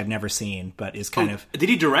Butler, which I've never seen, but is kind of... Did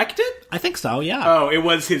he direct it? I think so, yeah. Oh, it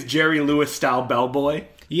was his Jerry Lewis-style bellboy?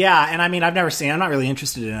 Yeah, and I mean, I've never seen it. I'm not really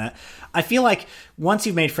interested in it. I feel like once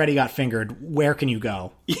you've made Freddy Got Fingered, where can you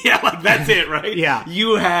go? Yeah, that's it, right? Yeah.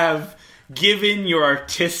 You have given your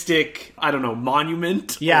artistic,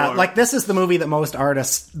 monument. Yeah, this is the movie that most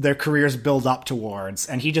artists, their careers build up towards,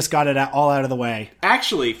 and he just got it all out of the way.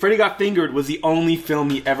 Actually, Freddy Got Fingered was the only film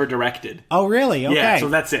he ever directed. Oh, really? Okay. Yeah, so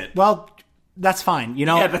that's it. Well, that's fine,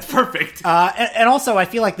 Yeah, that's perfect. And also, I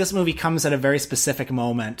feel like this movie comes at a very specific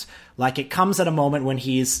moment. It comes at a moment when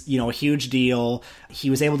he's, a huge deal. He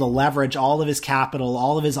was able to leverage all of his capital,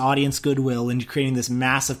 all of his audience goodwill into creating this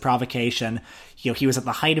massive provocation. He was at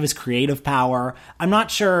the height of his creative power. I'm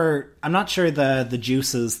not sure the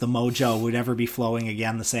juices, the mojo would ever be flowing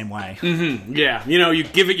again the same way. Mm-hmm. Yeah. You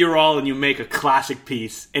give it your all and you make a classic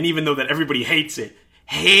piece. And even though that everybody hates it,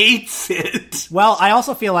 well, I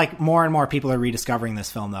also feel like more and more people are rediscovering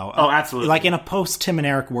this film, though. Oh, absolutely. In a post-Tim and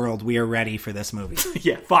Eric world, we are ready for this movie.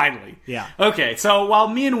 Yeah, finally. Yeah. Okay, so while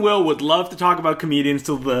me and Will would love to talk about comedians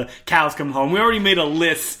till the cows come home, we already made a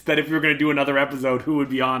list that if we were going to do another episode, who would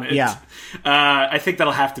be on it. Yeah. I think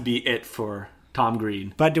that'll have to be it for Tom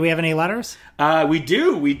Green. But do we have any letters? We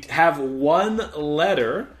do. We have one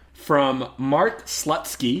letter from Mark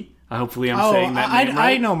Slutsky. Hopefully I'm saying that name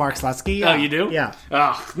right. I know Mark Slutsky. Yeah. Oh, you do? Yeah.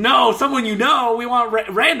 No, someone you know. We want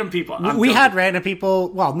random people. We had random people,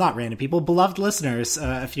 well, not random people, beloved listeners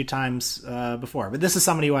a few times before. But this is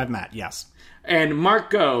somebody who I've met, yes. And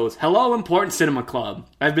Mark goes, "Hello, Important Cinema Club.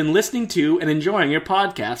 I've been listening to and enjoying your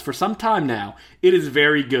podcast for some time now. It is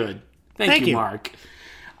very good." Thank you, Mark.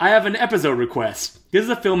 I have an episode request. This is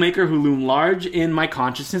a filmmaker who loomed large in my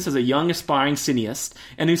consciousness as a young aspiring cineast,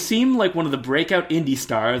 and who seemed like one of the breakout indie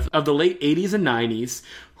stars of the late 80s and 90s,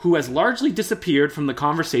 who has largely disappeared from the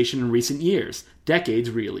conversation in recent years. Decades,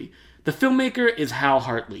 really. The filmmaker is Hal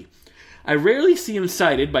Hartley. I rarely see him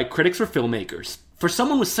cited by critics or filmmakers. For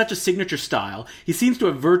someone with such a signature style, he seems to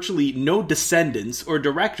have virtually no descendants or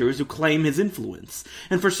directors who claim his influence.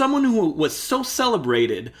 And for someone who was so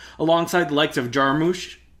celebrated alongside the likes of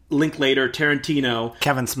Jarmusch, Linklater, Tarantino,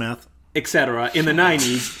 Kevin Smith, etc. in the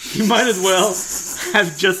 90s, he might as well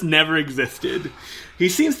have just never existed. He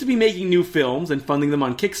seems to be making new films and funding them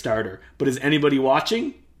on Kickstarter, but is anybody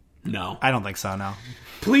watching? No. I don't think so, no.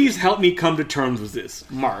 Please help me come to terms with this,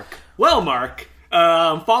 Mark. Well, Mark,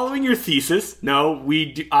 following your thesis,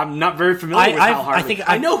 I'm not very familiar with Hal Hartley.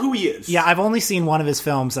 I know who he is. Yeah, I've only seen one of his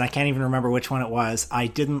films, and I can't even remember which one it was. I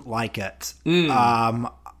didn't like it.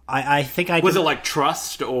 I think I was it like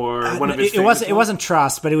Trust or one of his? It wasn't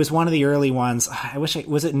Trust, but it was one of the early ones.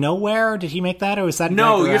 Was it Nowhere? Did he make that, or was that?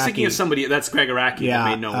 No, Greg you're Araki? thinking of somebody. That's Greg Araki that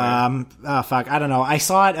made Nowhere. Fuck, I don't know. I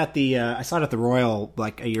saw it at the Royal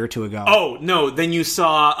like a year or two ago. Oh no, then you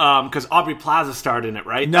saw because Aubrey Plaza starred in it,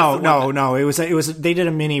 right? No. It was they did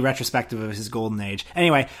a mini retrospective of his golden age.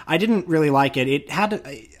 Anyway, I didn't really like it.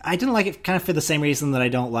 I didn't like it kind of for the same reason that I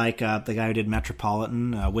don't like the guy who did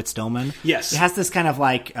Metropolitan, Whit Stillman. Yes, it has this kind of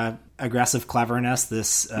like aggressive cleverness.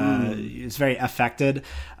 This it's very affected.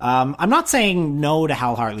 I'm not saying no to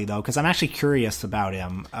Hal Hartley though, because I'm actually curious about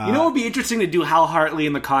him. You know, it would be interesting to do Hal Hartley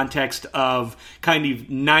in the context of kind of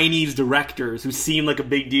 90s directors who seemed like a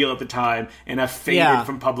big deal at the time and have faded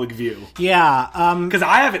from public view. Yeah, because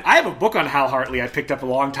I have a book on Hal Hartley I picked up a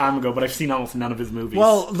long time ago, but I've seen almost none of his movies.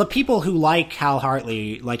 Well, the people who like Hal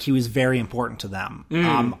Hartley, like he was very important to them.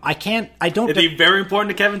 It'd be very important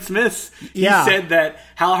to Kevin Smith. He said that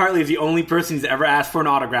Hal Hartley is the only person he's ever asked for an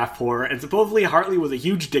autograph for, and supposedly Hartley was a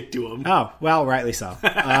huge dick to him. Oh, well, rightly so.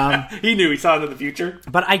 He knew, he saw into the future.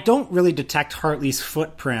 But I don't really detect Hartley's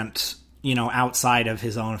footprint, outside of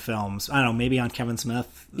his own films. I don't know, maybe on Kevin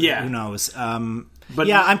Smith. Yeah. Who knows? But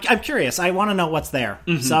I'm curious. I want to know what's there.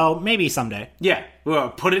 Mm-hmm. So maybe someday. Yeah. Well,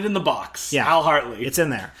 put it in the box. Yeah. Hal Hartley. It's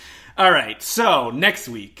in there. All right. So next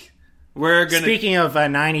week, we're going to... Speaking of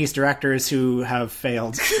 90s directors who have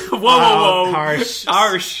failed. Whoa.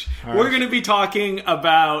 Harsh. We're going to be talking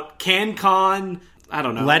about CanCon, I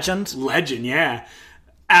don't know. Legend, yeah.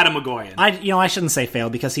 Adam McGoyan. I shouldn't say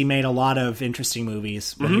failed, because he made a lot of interesting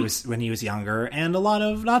movies when he was younger, and a lot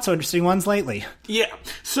of not so interesting ones lately. Yeah.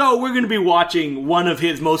 So we're going to be watching one of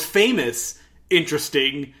his most famous,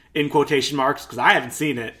 interesting, in quotation marks, because I haven't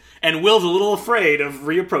seen it, and Will's a little afraid of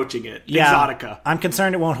reapproaching it. Yeah, Exotica. I'm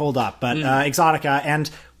concerned it won't hold up, but Exotica, and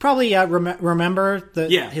probably remember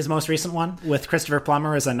his most recent one with Christopher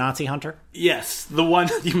Plummer as a Nazi hunter? Yes, the one,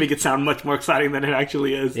 you make it sound much more exciting than it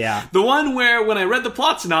actually is. Yeah. The one where when I read the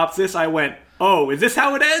plot synopsis, I went, oh, is this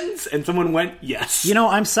how it ends? And someone went, yes.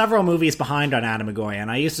 I'm several movies behind on Adam McGoyan.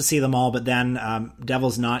 I used to see them all, but then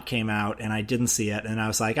Devil's Knot came out, and I didn't see it, and I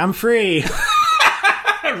was like, I'm free.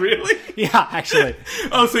 Really? Yeah, actually.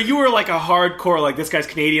 Oh, so you were like a hardcore, like, this guy's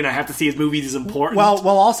Canadian, I have to see his movies, he's important? Well,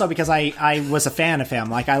 also because I was a fan of him.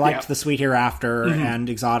 Like, I liked The Sweet Hereafter and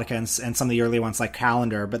Exotica and some of the early ones like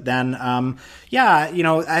Calendar. But then,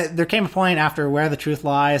 there came a point after Where the Truth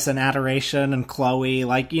Lies and Adoration and Chloe,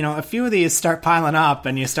 like, a few of these start piling up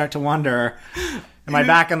and you start to wonder, am I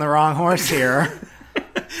back on the wrong horse here?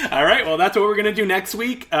 All right, well, that's what we're going to do next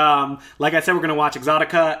week. Like I said, we're going to watch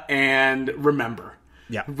Exotica and Remember.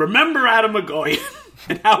 Yeah. Remember Adam McGoyan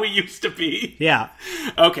and how he used to be. Yeah.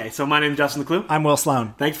 Okay, so my name's Justin LeClue. I'm Will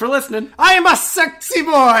Sloan. Thanks for listening. I am a sexy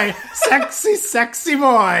boy. Sexy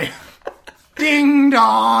boy. Ding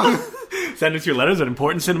dong. Send us your letters at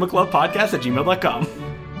importantcinemaclubpodcast@gmail.com.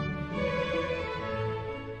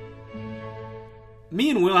 Me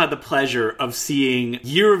and Will had the pleasure of seeing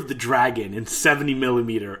Year of the Dragon in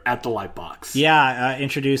 70mm at the Lightbox. Yeah,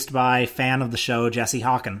 introduced by fan of the show, Jesse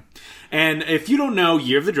Hawken. And if you don't know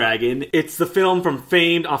Year of the Dragon, it's the film from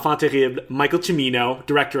famed enfant terrible Michael Cimino,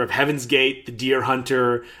 director of Heaven's Gate, The Deer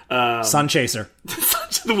Hunter, Sun Chaser,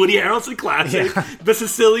 the Woody Harrelson classic. Yeah. The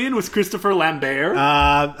Sicilian was Christopher Lambert.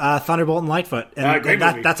 Thunderbolt and Lightfoot. And great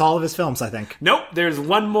movie. That's all of his films, I think. Nope, there's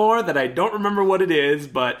one more that I don't remember what it is,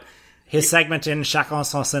 but... His segment in Chacun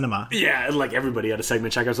son cinema. Yeah, like everybody had a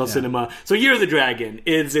segment in Chacun son cinema. So Year of the Dragon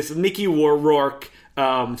is this Mickey Rourke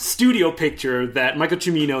studio picture that Michael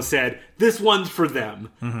Cimino said, this one's for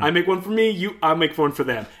them. Mm-hmm. I make one for me, I make one for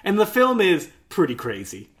them. And the film is pretty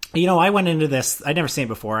crazy. I went into this, I'd never seen it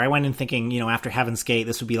before. I went in thinking, after Heaven's Gate,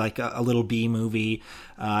 this would be like a little B movie.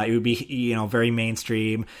 It would be, very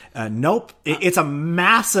mainstream. Nope. It's a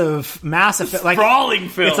massive sprawling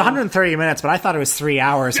film. It's 130 minutes, but I thought it was 3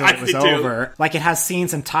 hours when it was over. Like, it has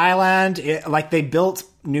scenes in Thailand. They built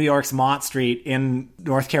New York's Mott Street in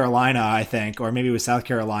North Carolina, I think, or maybe it was South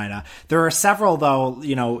Carolina. There are several,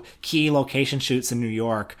 though, key location shoots in New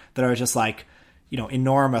York that are just like,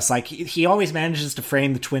 enormous. Like, he always manages to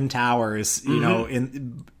frame the Twin Towers,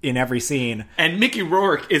 in every scene. And Mickey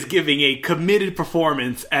Rourke is giving a committed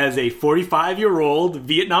performance as a 45-year-old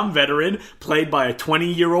Vietnam veteran played by a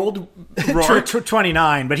 20-year-old Rourke.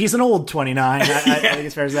 29, but he's an old 29, I think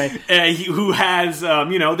it's fair to say. Who has,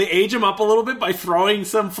 they age him up a little bit by throwing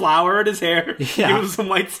some flour at his hair, give him some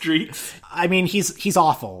white streaks. I mean, he's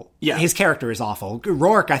awful. Yeah. His character is awful.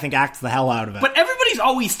 Rourke, I think, acts the hell out of it. But everybody's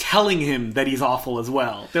always telling him that he's awful as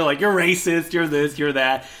well. They're like, you're racist, you're this, you're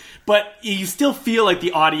that. But you still feel like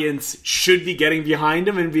the audience should be getting behind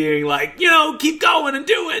him and being like, keep going and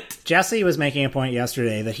do it. Jesse was making a point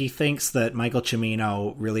yesterday that he thinks that Michael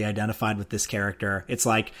Cimino really identified with this character. It's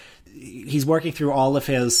like, he's working through all of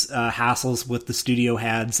his hassles with the studio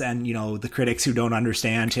heads and, the critics who don't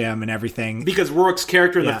understand him and everything. Because Rourke's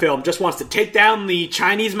character in the film just wants to take down the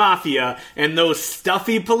Chinese mafia, and those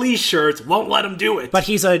stuffy police shirts won't let him do it. But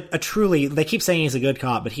he's a truly, they keep saying he's a good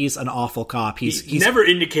cop, but he's an awful cop. He's never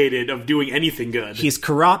indicated of doing anything good. He's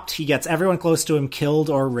corrupt. He gets everyone close to him killed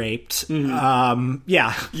or raped.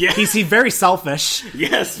 Mm-hmm. He's very selfish.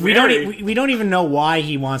 Yes, we don't even know why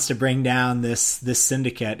he wants to bring down this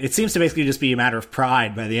syndicate. It seems to basically just be a matter of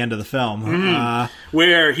pride by the end of the film.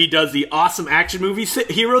 Where he does the awesome action movie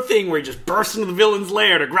hero thing where he just bursts into the villain's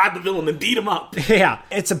lair to grab the villain and beat him up. Yeah.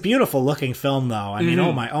 It's a beautiful looking film, though. I mean,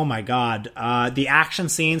 oh my God. The action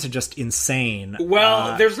scenes are just insane.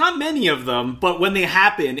 Well, there's not many of them, but when they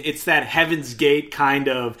happen, it's that Heaven's Gate kind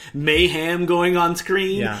of mayhem going on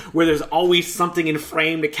screen, where there's always something in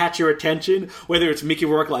frame to catch your attention, whether it's Mickey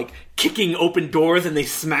Rourke, like, kicking open doors and they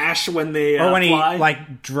smash when they or when fly. He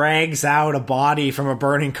like drags out a body from a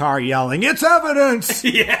burning car yelling, "It's evidence!"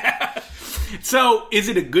 Yeah. So, is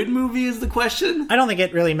it a good movie is the question? I don't think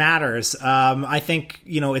it really matters. I think,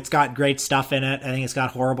 it's got great stuff in it. I think it's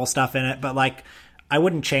got horrible stuff in it, but like, I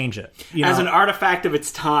wouldn't change it. As an artifact of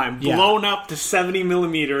its time, blown up to 70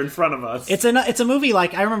 millimeter in front of us. It's a movie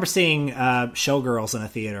like, I remember seeing Showgirls in a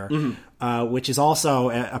theater, which is also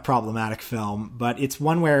a problematic film, but it's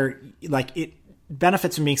one where, like, it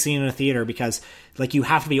benefits from being seen in a theater because, like, you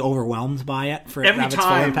have to be overwhelmed by it for it to have its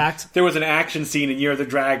full impact. There was an action scene in Year of the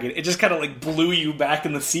Dragon, it just kind of like blew you back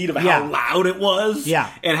in the seat of how loud it was,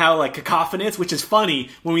 and how like cacophonous, which is funny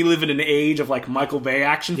when we live in an age of like Michael Bay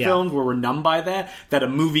action films where we're numb by that a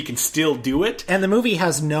movie can still do it. And the movie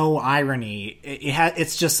has no irony.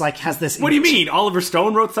 It's just like has this. What do you mean? Oliver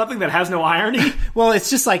Stone wrote something that has no irony? Well, it's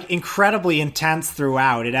just like incredibly intense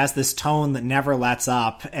throughout. It has this tone that never lets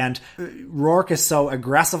up, and Rourke is so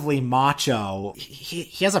aggressively macho.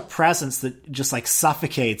 He has a presence that just like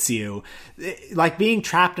suffocates you. Like being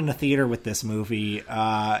trapped in a theater with this movie,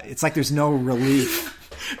 it's like there's no relief.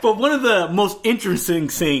 But one of the most interesting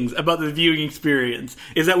things about the viewing experience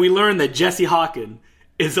is that we learn that Jesse Hawken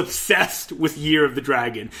is obsessed with Year of the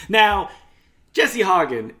Dragon. Now, Jesse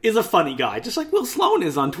Hawken is a funny guy, just like Will Sloan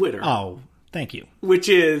is on Twitter. Oh, thank you. Which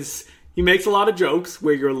is, he makes a lot of jokes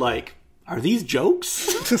where you're like, are these jokes?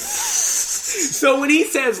 So when he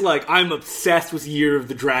says, like, I'm obsessed with Year of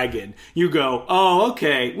the Dragon, you go, oh,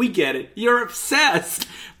 okay, we get it. You're obsessed.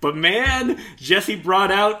 But man, Jesse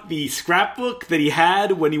brought out the scrapbook that he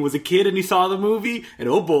had when he was a kid and he saw the movie, and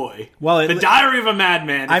oh boy. Well, The Diary of a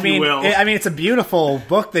Madman, if you will. It's a beautiful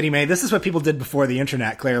book that he made. This is what people did before the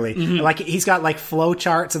internet, clearly. Mm-hmm. Like, he's got, like, flow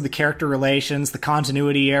charts of the character relations, the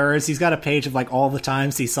continuity errors. He's got a page of, like, all the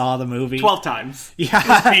times he saw the movie. 12 times.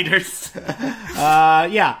 Yeah. Peters.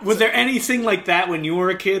 Yeah. Was there anything like that when you were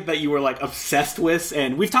a kid that you were, like, obsessed with?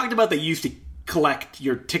 And we've talked about that you used to collect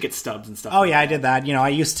your ticket stubs and stuff. Oh, yeah, I did that. I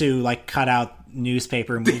used to, like, cut out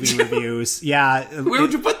newspaper movie reviews. Yeah. Where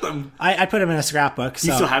would you put them? I put them in a scrapbook. So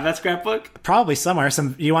you still have that scrapbook? Probably somewhere.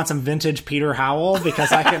 You want some vintage Peter Howell?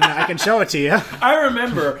 Because I can show it to you. I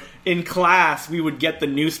remember in class we would get the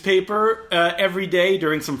newspaper every day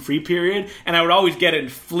during some free period, and I would always get it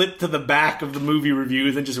and flip to the back of the movie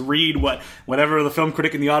reviews and just read whatever the film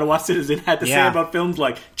critic in the Ottawa Citizen had to say about films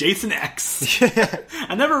like Jason X.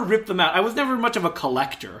 I never ripped them out. I was never much of a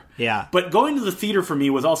collector. Yeah. But going to the theater for me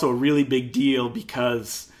was also a really big deal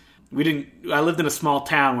because I lived in a small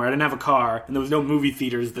town where I didn't have a car, and there was no movie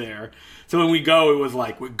theaters there. So when we go, it was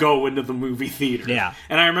like, we go into the movie theater. Yeah.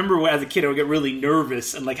 And I remember as a kid, I would get really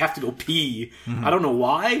nervous and like have to go pee. I don't know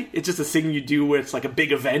why. It's just a thing you do where it's like a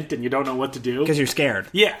big event and you don't know what to do. Because you're scared.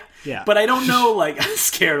 Yeah. Yeah. But I don't know, like, I'm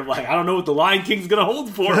scared of, like, I don't know what the Lion King's gonna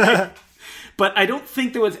hold for me. But I don't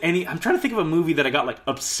think there was any... I'm trying to think of a movie that I got, like,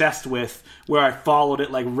 obsessed with where I followed it,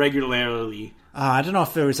 like, regularly. I don't know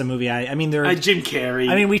if there was a movie. I mean, there. Jim Carrey.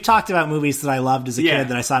 I mean, we talked about movies that I loved as a kid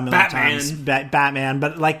that I saw a million times. Batman,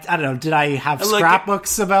 but like, I don't know. Did I have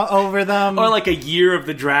scrapbooks about over them, or like a Year of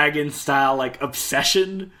the Dragon style like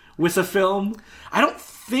obsession with a film? I don't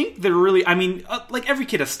think there really. I mean, like every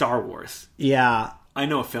kid has Star Wars. Yeah, I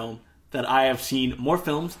know a film that I have seen more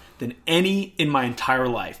films than any in my entire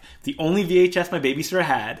life. The only VHS my babysitter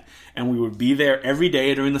had, and we would be there every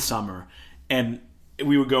day during the summer, and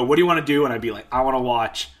we would go, what do you want to do? And I'd be like, I want to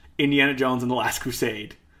watch Indiana Jones and the Last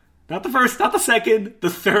Crusade. Not the first, not the second, the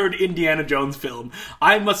third Indiana Jones film.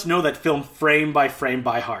 I must know that film frame by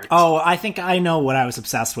heart. Oh, I think I know what I was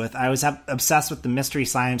obsessed with. I was obsessed with the Mystery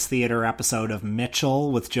Science Theater episode of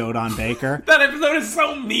Mitchell with Joe Don Baker. That episode is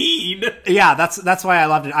so mean. Yeah, that's why I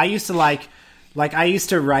loved it. I used to I used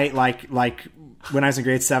to write like when I was in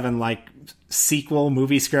grade 7, like sequel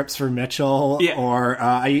movie scripts for Mitchell, or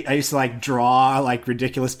I used to like draw like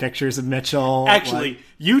ridiculous pictures of Mitchell. Actually,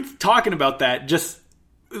 you talking about that, just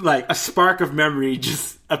like a spark of memory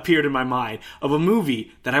just appeared in my mind of a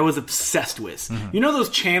movie that I was obsessed with. You know those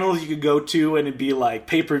channels you could go to and it'd be like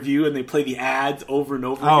pay-per-view and they play the ads over and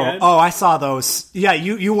over again? Oh, I saw those. Yeah,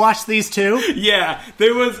 you watched these too? Yeah,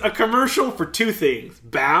 there was a commercial for two things: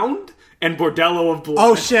 Bound and Bordello of Blood.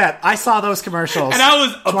 Oh shit, I saw those commercials. And I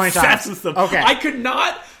was obsessed with them. Okay. I could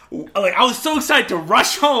not, like, I was so excited to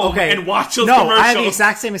rush home and watch those commercials. I had the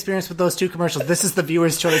exact same experience with those two commercials. This is the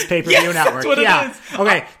Viewer's Choice pay-per-view yes, network. That's what it is.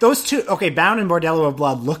 Okay, those two, Bound and Bordello of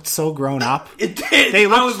Blood looked so grown up. It did. They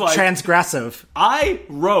looked transgressive. I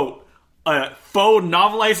wrote a faux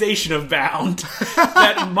novelization of Bound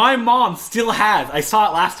that my mom still has. I saw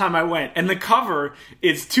it last time I went, and the cover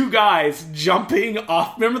is two guys jumping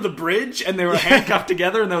off. Remember the bridge, and they were handcuffed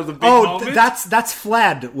together, and that was a big moment. That's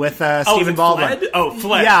Fled with Stephen Baldwin. Fled? Oh,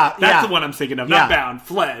 Fled. Yeah, that's the one I'm thinking of. Not Bound.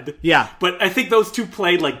 Fled. Yeah, but I think those two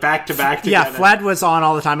played like back to back together. Yeah, Fled was on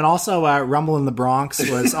all the time, and also Rumble in the Bronx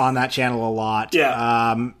was on that channel a lot.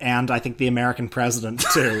 Yeah, and I think The American President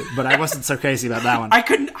too. But I wasn't so crazy about that one.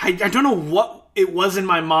 I don't know what it was in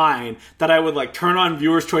my mind that I would like turn on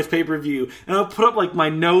Viewer's Choice pay-per-view and I'll put up like my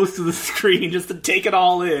nose to the screen just to take it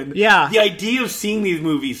all in. Yeah. The idea of seeing these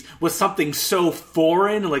movies was something so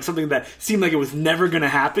foreign, like something that seemed like it was never going to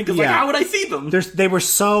happen, because like, how would I see them? They were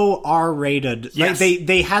so R-rated. Yes. Like,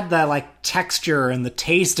 they had the like texture and the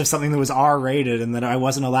taste of something that was R-rated and that I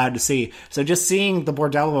wasn't allowed to see. So just seeing the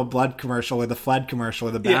Bordello of Blood commercial or the Fled commercial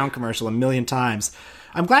or the Bound commercial a million times,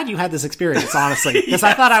 I'm glad you had this experience, honestly, because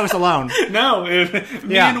I thought I was alone. No,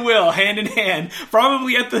 me and Will, hand in hand,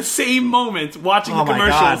 probably at the same moment, watching the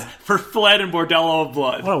commercials for Fled and Bordello of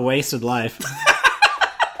Blood. What a wasted life.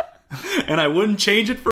 And I wouldn't change it for